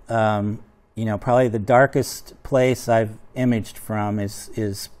 you know, probably the darkest place I've imaged from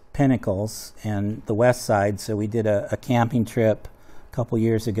is Pinnacles and the west side. So we did a camping trip a couple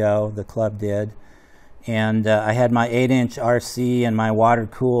years ago, the club did. And I had my 8-inch RC and my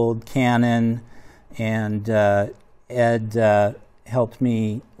water-cooled Canon, and Ed helped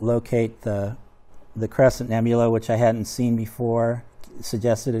me locate the Crescent Nebula, which I hadn't seen before,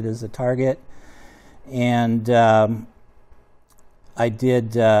 suggested it as a target. And I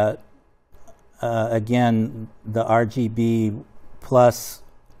did, again, the RGB plus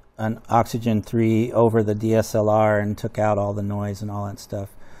an Oxygen 3 over the DSLR and took out all the noise and all that stuff.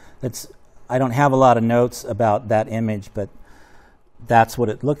 I don't have a lot of notes about that image, but that's what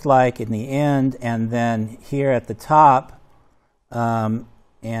it looked like in the end. And then here at the top,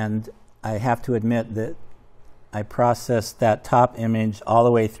 and I have to admit that I processed that top image all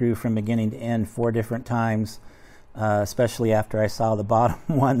the way through from beginning to end 4 different times, especially after I saw the bottom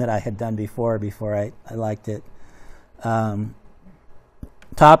one that I had done before I liked it. Top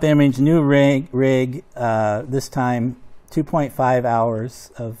image, new rig, this time 2.5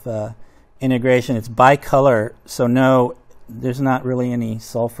 hours of integration. It's bicolor, so no, there's not really any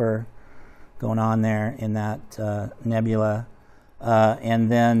sulfur going on there in that nebula.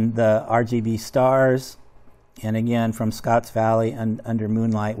 And then the RGB stars, and again from Scotts Valley and under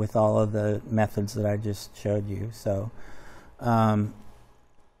moonlight with all of the methods that I just showed you. So I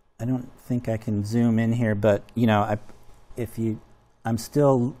don't think I can zoom in here, but you know, I'm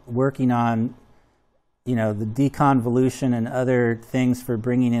still working on, you know, the deconvolution and other things for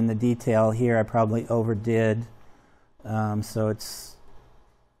bringing in the detail. Here I probably overdid, so it's,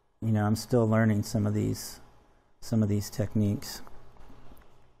 you know, I'm still learning some of these techniques.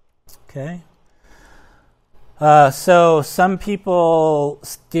 Okay. So some people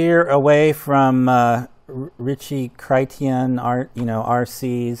steer away from Ritchie Chrétien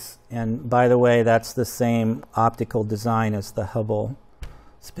RCs, and by the way, that's the same optical design as the Hubble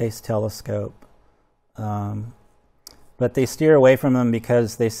Space Telescope. But they steer away from them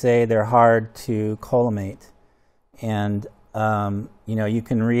because they say they're hard to collimate. And you know, you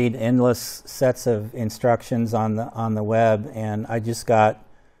can read endless sets of instructions on the web, and I just got,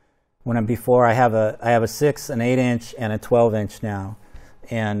 I have a 6, an 8-inch, and a 12-inch now.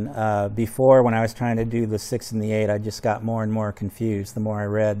 And before, when I was trying to do the 6 and the 8, I just got more and more confused. The more I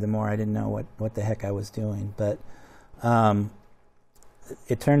read, the more I didn't know what the heck I was doing. But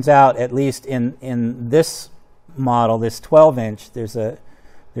it turns out, at least in this model, this 12-inch, there's a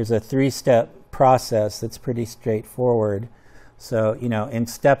 3-step process that's pretty straightforward. So, you know, in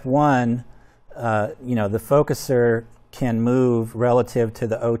step 1, you know, the focuser can move relative to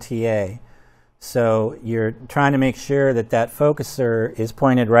the OTA. So you're trying to make sure that that focuser is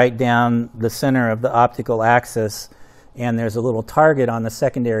pointed right down the center of the optical axis, and there's a little target on the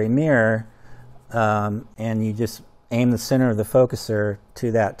secondary mirror, and you just aim the center of the focuser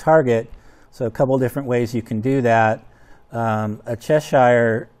to that target. So a couple different ways you can do that. A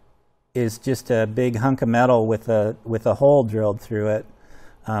Cheshire is just a big hunk of metal with a hole drilled through it.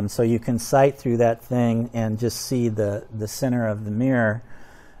 So you can sight through that thing and just see the center of the mirror.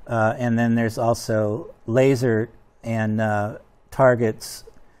 And then there's also laser and targets.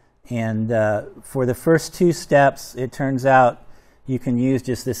 And for the first 2 steps, it turns out you can use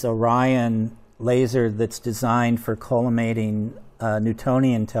just this Orion laser that's designed for collimating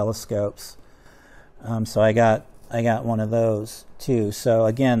Newtonian telescopes. So I got one of those too. So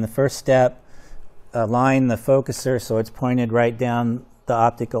again, the first step, align the focuser so it's pointed right down the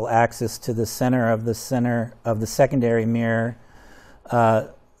optical axis to the center of the secondary mirror.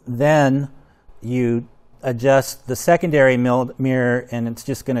 Then you adjust the secondary mirror, and it's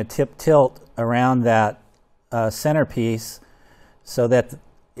just going to tilt around that centerpiece, so that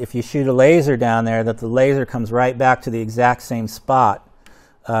if you shoot a laser down there, that the laser comes right back to the exact same spot.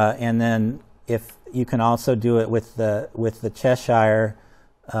 And then if you can also do it with the Cheshire,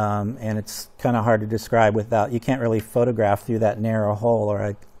 and it's kind of hard to describe without, you can't really photograph through that narrow hole,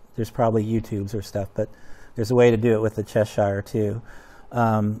 or there's probably YouTubes or stuff, but there's a way to do it with the Cheshire too.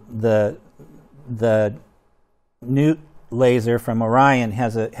 The Newt laser from Orion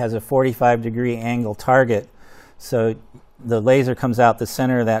has a 45-degree angle target, so the laser comes out the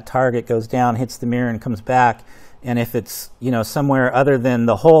center of that target, goes down, hits the mirror, and comes back, and if it's somewhere other than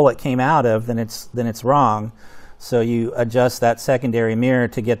the hole it came out of, then it's wrong. So you adjust that secondary mirror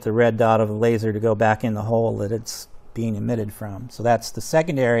to get the red dot of the laser to go back in the hole that it's being emitted from. So that's the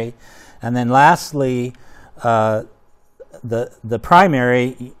secondary. And then lastly, the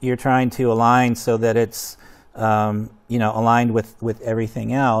primary, you're trying to align so that it's aligned with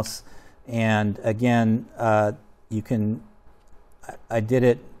everything else. And again, I did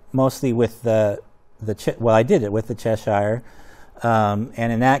it mostly with I did it with the Cheshire, and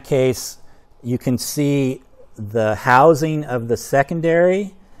in that case, you can see the housing of the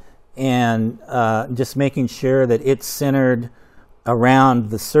secondary, and just making sure that it's centered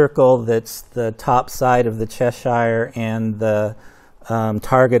around the circle that's the top side of the Cheshire and the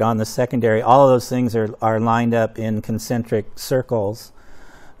target on the secondary. All of those things are lined up in concentric circles.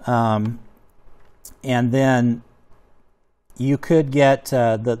 And then you could get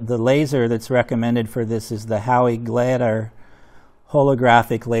the laser that's recommended for this is the Houge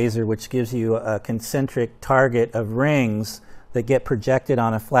holographic laser, which gives you a concentric target of rings that get projected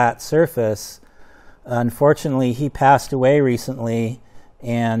on a flat surface. Unfortunately, he passed away recently,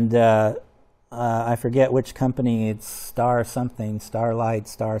 and I forget which company, it's Starlight,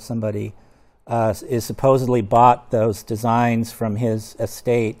 somebody, is supposedly bought those designs from his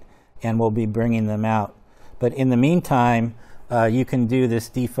estate and will be bringing them out. But in the meantime, you can do this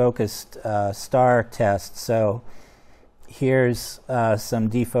defocused star test. So here's some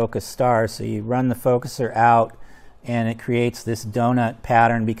defocused stars. So you run the focuser out, and it creates this donut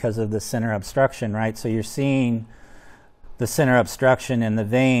pattern because of the center obstruction, right? So you're seeing the center obstruction and the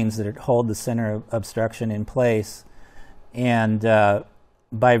veins that hold the center obstruction in place. And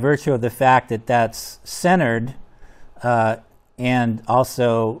by virtue of the fact that that's centered, and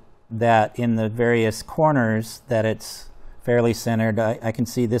also that in the various corners that it's fairly centered, I can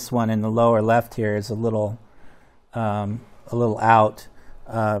see this one in the lower left here is a little out.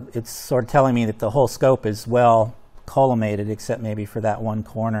 It's sort of telling me that the whole scope is well collimated, except maybe for that one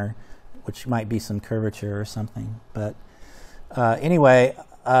corner, which might be some curvature or something. But anyway,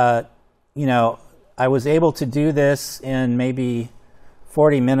 I was able to do this in maybe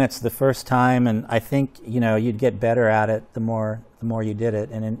 40 minutes the first time, and I think you'd get better at it the more you did it.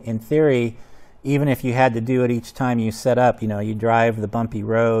 And in theory, even if you had to do it each time you set up, you drive the bumpy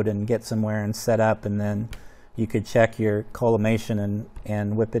road and get somewhere and set up, and then you could check your collimation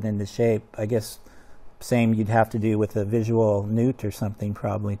and whip it into shape. I guess same you'd have to do with a visual newt or something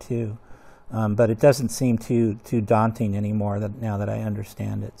probably too. But it doesn't seem too daunting anymore now that I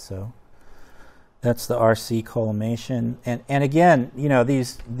understand it. So that's the RC collimation. And again,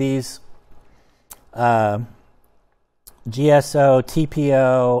 these GSO,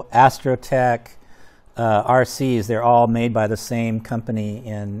 TPO, Astrotech, RCs, they're all made by the same company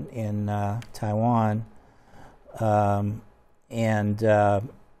in Taiwan.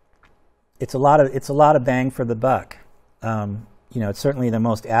 It's a lot of bang for the buck. It's certainly the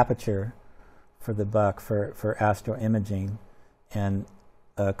most aperture for the buck for astro imaging, and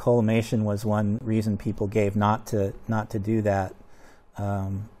collimation was one reason people gave not to do that.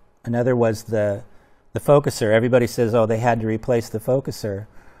 Another was the focuser. Everybody says, oh, they had to replace the focuser,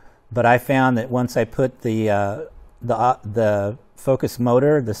 but I found that once I put the focus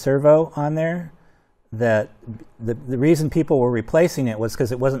motor, the servo, on there, that the reason people were replacing it was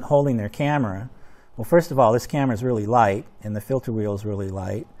because it wasn't holding their camera. Well, first of all, this camera is really light, and the filter wheel is really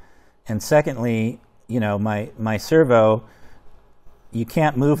light. And secondly, my servo, you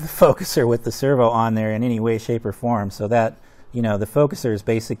can't move the focuser with the servo on there in any way, shape, or form. So that, the focuser is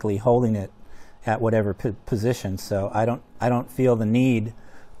basically holding it at whatever position. So I don't feel the need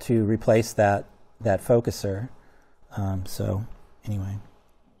to replace that focuser. So anyway.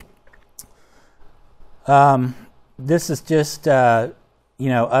 This is just,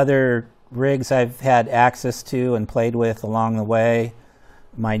 other rigs I've had access to and played with along the way,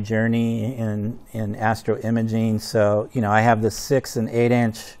 my journey in astro imaging. So, I have the 6 and 8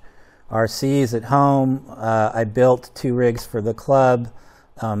 inch RCs at home. I built 2 rigs for the club,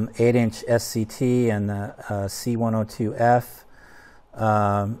 8 inch SCT and the C102F.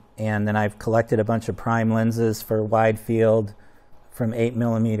 And then I've collected a bunch of prime lenses for wide field, from 8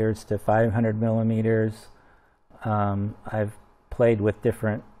 millimeters to 500 millimeters. I've played with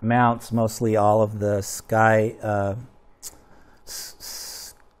different mounts, mostly all of the Sky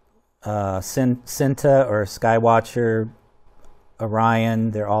Cinta or Skywatcher,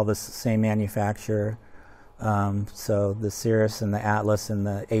 Orion. They're all the same manufacturer. So the Cirrus and the Atlas and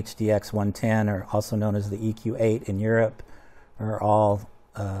the HDX 110, are also known as the EQ8 in Europe, are all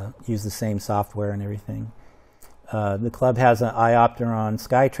use the same software and everything. The club has an iOpteron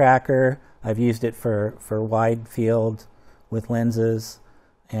sky tracker. I've used it for wide field with lenses.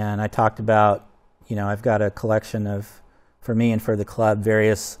 And I talked about, I've got a collection of, for me and for the club,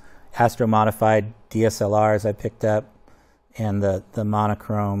 various astro-modified DSLRs I picked up, and the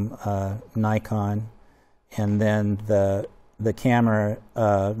monochrome Nikon. And then the camera,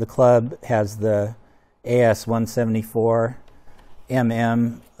 the club has the AS-174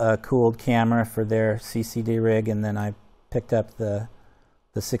 cooled camera for their CCD rig, and then I picked up the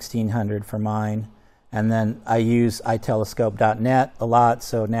 1600 for mine. And then I use itelescope.net a lot,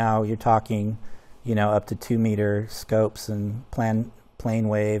 so now you're talking, up to 2-meter scopes and plane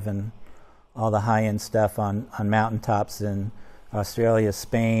wave and all the high-end stuff on mountaintops in Australia,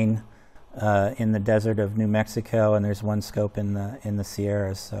 Spain, in the desert of New Mexico, and there's one scope in the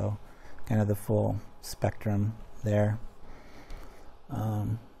Sierras, so kind of the full spectrum there.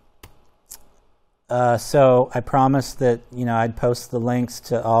 So I promised that I'd post the links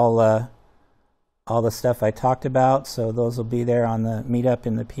to all the stuff I talked about, so those will be there on the meetup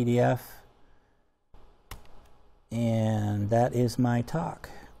in the PDF. And that is my talk.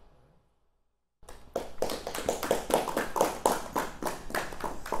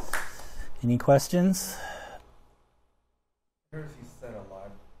 Any questions? I heard you said a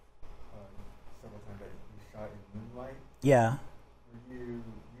lot several times that you shot in moonlight. Yeah. Were you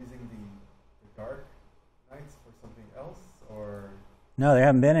using the dark nights for something else, or? No, there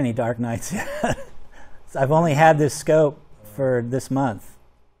haven't been any dark nights yet. I've only had this scope for this month,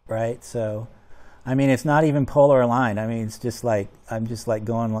 right? So, I mean, it's not even polar aligned. I mean, it's just like, I'm just like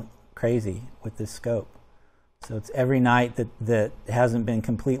going crazy with this scope. So it's every night that hasn't been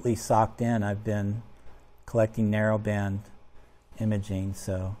completely socked in, I've been collecting narrowband imaging.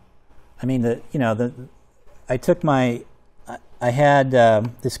 So, I mean, I took I had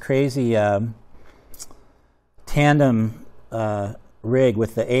this crazy tandem rig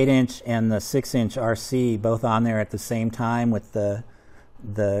with the 8-inch and the 6-inch RC both on there at the same time, with the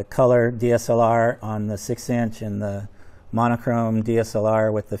color DSLR on the 6-inch and the monochrome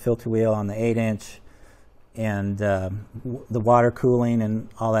DSLR with the filter wheel on the 8-inch, and the water cooling and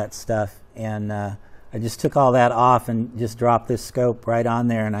all that stuff. And I just took all that off and just dropped this scope right on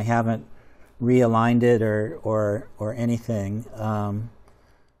there, and I haven't realigned it or anything.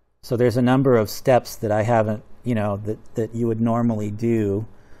 So there's a number of steps that I haven't, that you would normally do.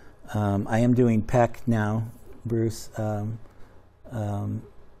 I am doing PEC now, Bruce. So,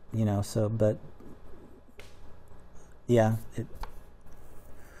 but yeah,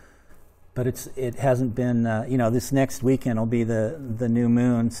 it hasn't been, this next weekend will be the new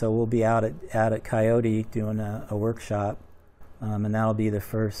moon, so we'll be out at Coyote doing a workshop, and that'll be the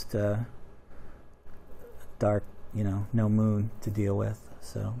first dark, no moon to deal with.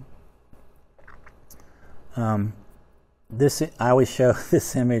 So, I always show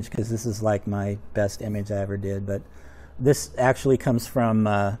this image because this is like my best image I ever did, but this actually comes from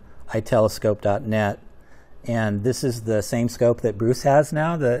itelescope.net, and this is the same scope that Bruce has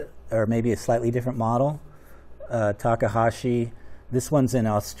now, or maybe a slightly different model, Takahashi. This one's in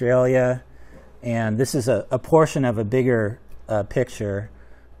Australia, and this is a portion of a bigger picture.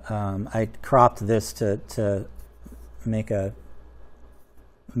 I cropped this to make a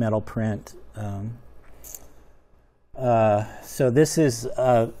metal print. So this is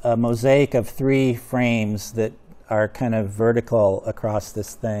a mosaic of 3 frames that are kind of vertical across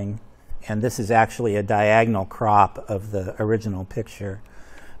this thing, and this is actually a diagonal crop of the original picture.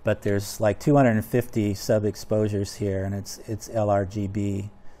 But there's like 250 sub-exposures here, and it's LRGB,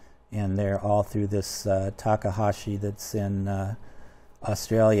 and they're all through this Takahashi that's in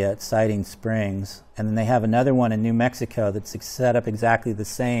Australia at Siding Springs. And then they have another one in New Mexico that's set up exactly the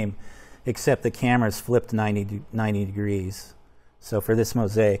same, except the camera's flipped 90 degrees. So for this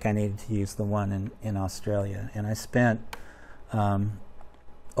mosaic, I needed to use the one in Australia. And I spent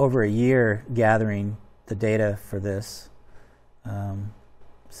over a year gathering the data for this.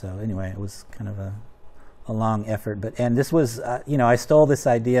 So anyway, it was kind of a long effort. And this was, I stole this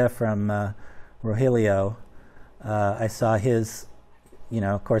idea from Rogelio. I saw his,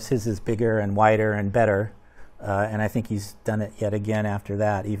 of course his is bigger and wider and better. And I think he's done it yet again after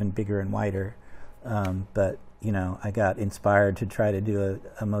that, even bigger and wider. But I got inspired to try to do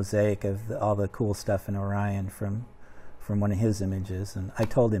a mosaic of all the cool stuff in Orion from one of his images, and I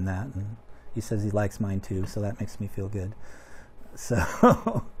told him that, and he says he likes mine too, so that makes me feel good.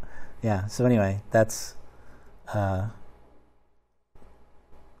 So, yeah. So anyway, that's my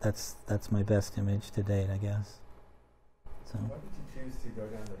best image to date, I guess. So. Why did you choose to go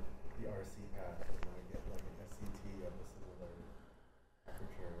down the RC path and not get like an SCT of a similar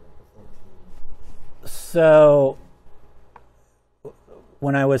aperture, like a 14? So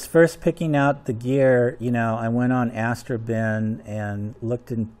when I was first picking out the gear, you know, I went on Astrobin and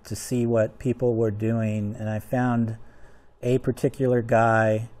looked to see what people were doing, and I found a particular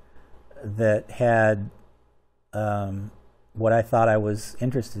guy that had what I thought I was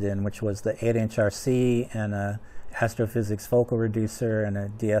interested in, which was the 8-inch RC and a astrophysics focal reducer and a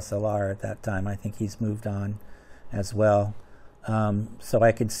DSLR at that time. I think he's moved on as well. So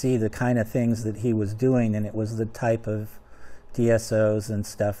I could see the kind of things that he was doing, and it was the type of DSOs and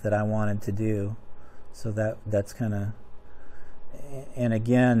stuff that I wanted to do. So that's kind of, and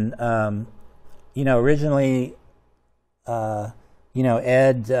again, you know, originally, you know,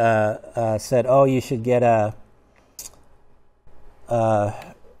 Ed said, oh, you should get a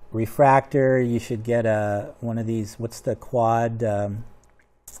refractor, you should get one of these, what's the quad,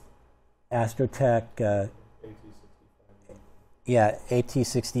 Astrotech, yeah,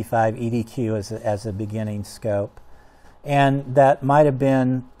 AT65 EDQ as a beginning scope. And that might have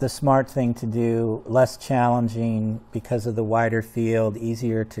been the smart thing to do, less challenging because of the wider field,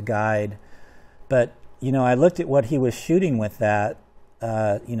 easier to guide. But, you know, I looked at what he was shooting with that,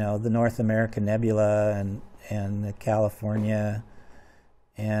 you know, the North American Nebula and the California,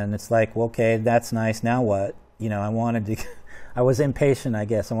 and it's like, well, okay, that's nice, now what? You know, I wanted to, I was impatient, I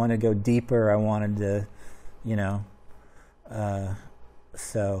guess. I wanted to go deeper, I wanted to, you know,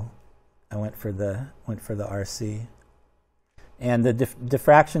 so I went for the RC. And the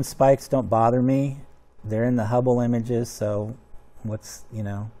diffraction spikes don't bother me. They're in the Hubble images, so what's, you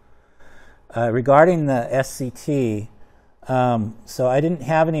know. Regarding the SCT, so I didn't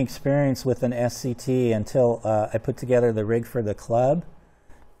have any experience with an SCT until I put together the rig for the club.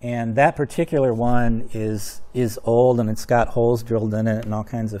 And that particular one is old, and it's got holes drilled in it and all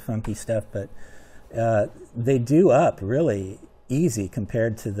kinds of funky stuff, but they do up really easy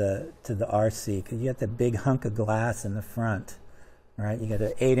compared to the RC, because you got that big hunk of glass in the front, right? You got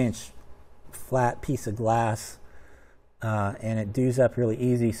an 8-inch flat piece of glass, and it dews up really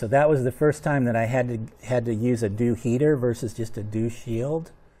easy. So that was the first time that I had to use a dew heater versus just a dew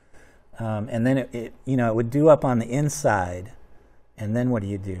shield, and then it you know, it would dew up on the inside, and then what do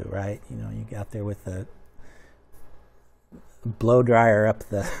you do, right? You know, you got there with the blow dryer up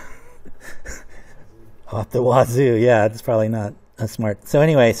the off the wazoo. Yeah, it's probably not a smart. So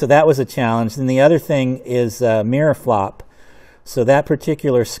anyway, so that was a challenge. And the other thing is mirror flop. So that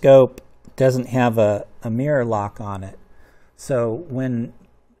particular scope doesn't have a mirror lock on it. So when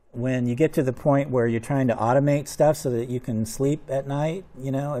you get to the point where you're trying to automate stuff so that you can sleep at night,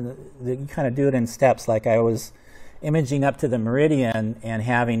 you know, and you kind of do it in steps. Like I was imaging up to the meridian and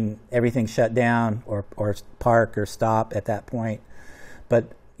having everything shut down or park or stop at that point.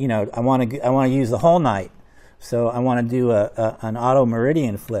 But you know, I want to use the whole night, so I want to do an auto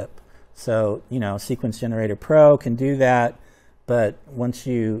meridian flip. So you know, Sequence Generator Pro can do that, but once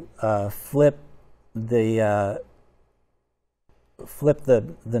you flip the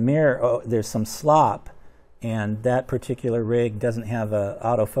mirror, there's some slop, and that particular rig doesn't have an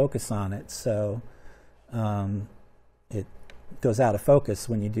autofocus on it, so it goes out of focus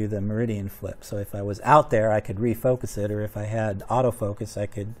when you do the meridian flip. So if I was out there, I could refocus it, or if I had autofocus, I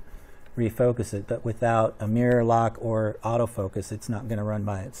could refocus it. But without a mirror lock or autofocus, it's not going to run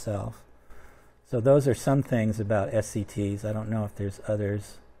by itself. So those are some things about SCTs. I don't know if there's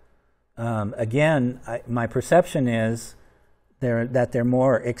others. Again, my perception is that they're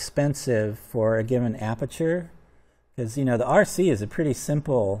more expensive for a given aperture, because you know, the RC is a pretty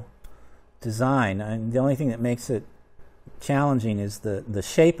simple design. The only thing that makes it challenging is the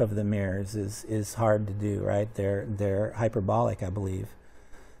shape of the mirrors is hard to do, right? They're hyperbolic, I believe,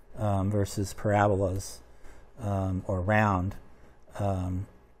 versus parabolas or round,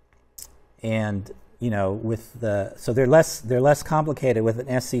 and you know, with so they're less complicated. With an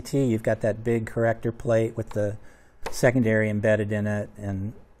SCT, you've got that big corrector plate with the secondary embedded in it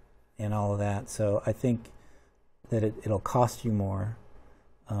and all of that. So I think that it'll cost you more.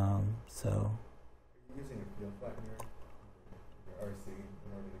 So. Using a field flat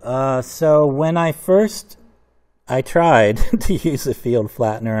mirror. So when I tried to use a field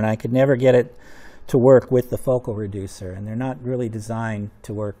flattener, and I could never get it to work with the focal reducer, and they're not really designed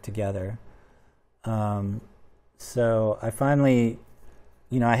to work together. So I finally,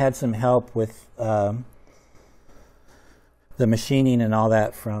 you know, I had some help with the machining and all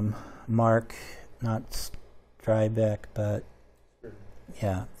that from Mark, not Strybeck, but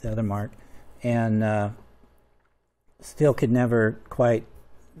yeah, the other Mark, and still could never quite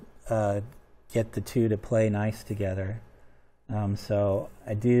get the two to play nice together. So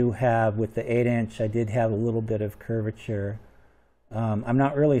I do have, with the 8-inch, I did have a little bit of curvature. I'm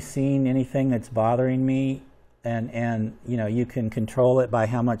not really seeing anything that's bothering me and you know, you can control it by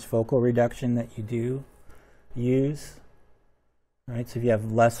how much focal reduction that you do use. Right, so if you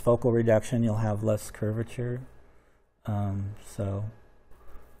have less focal reduction, you'll have less curvature. So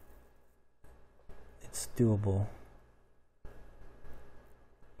it's doable.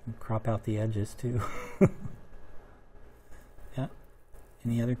 And crop out the edges too. Yeah.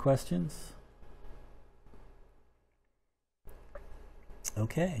 Any other questions?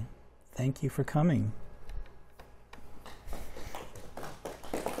 Okay. Thank you for coming.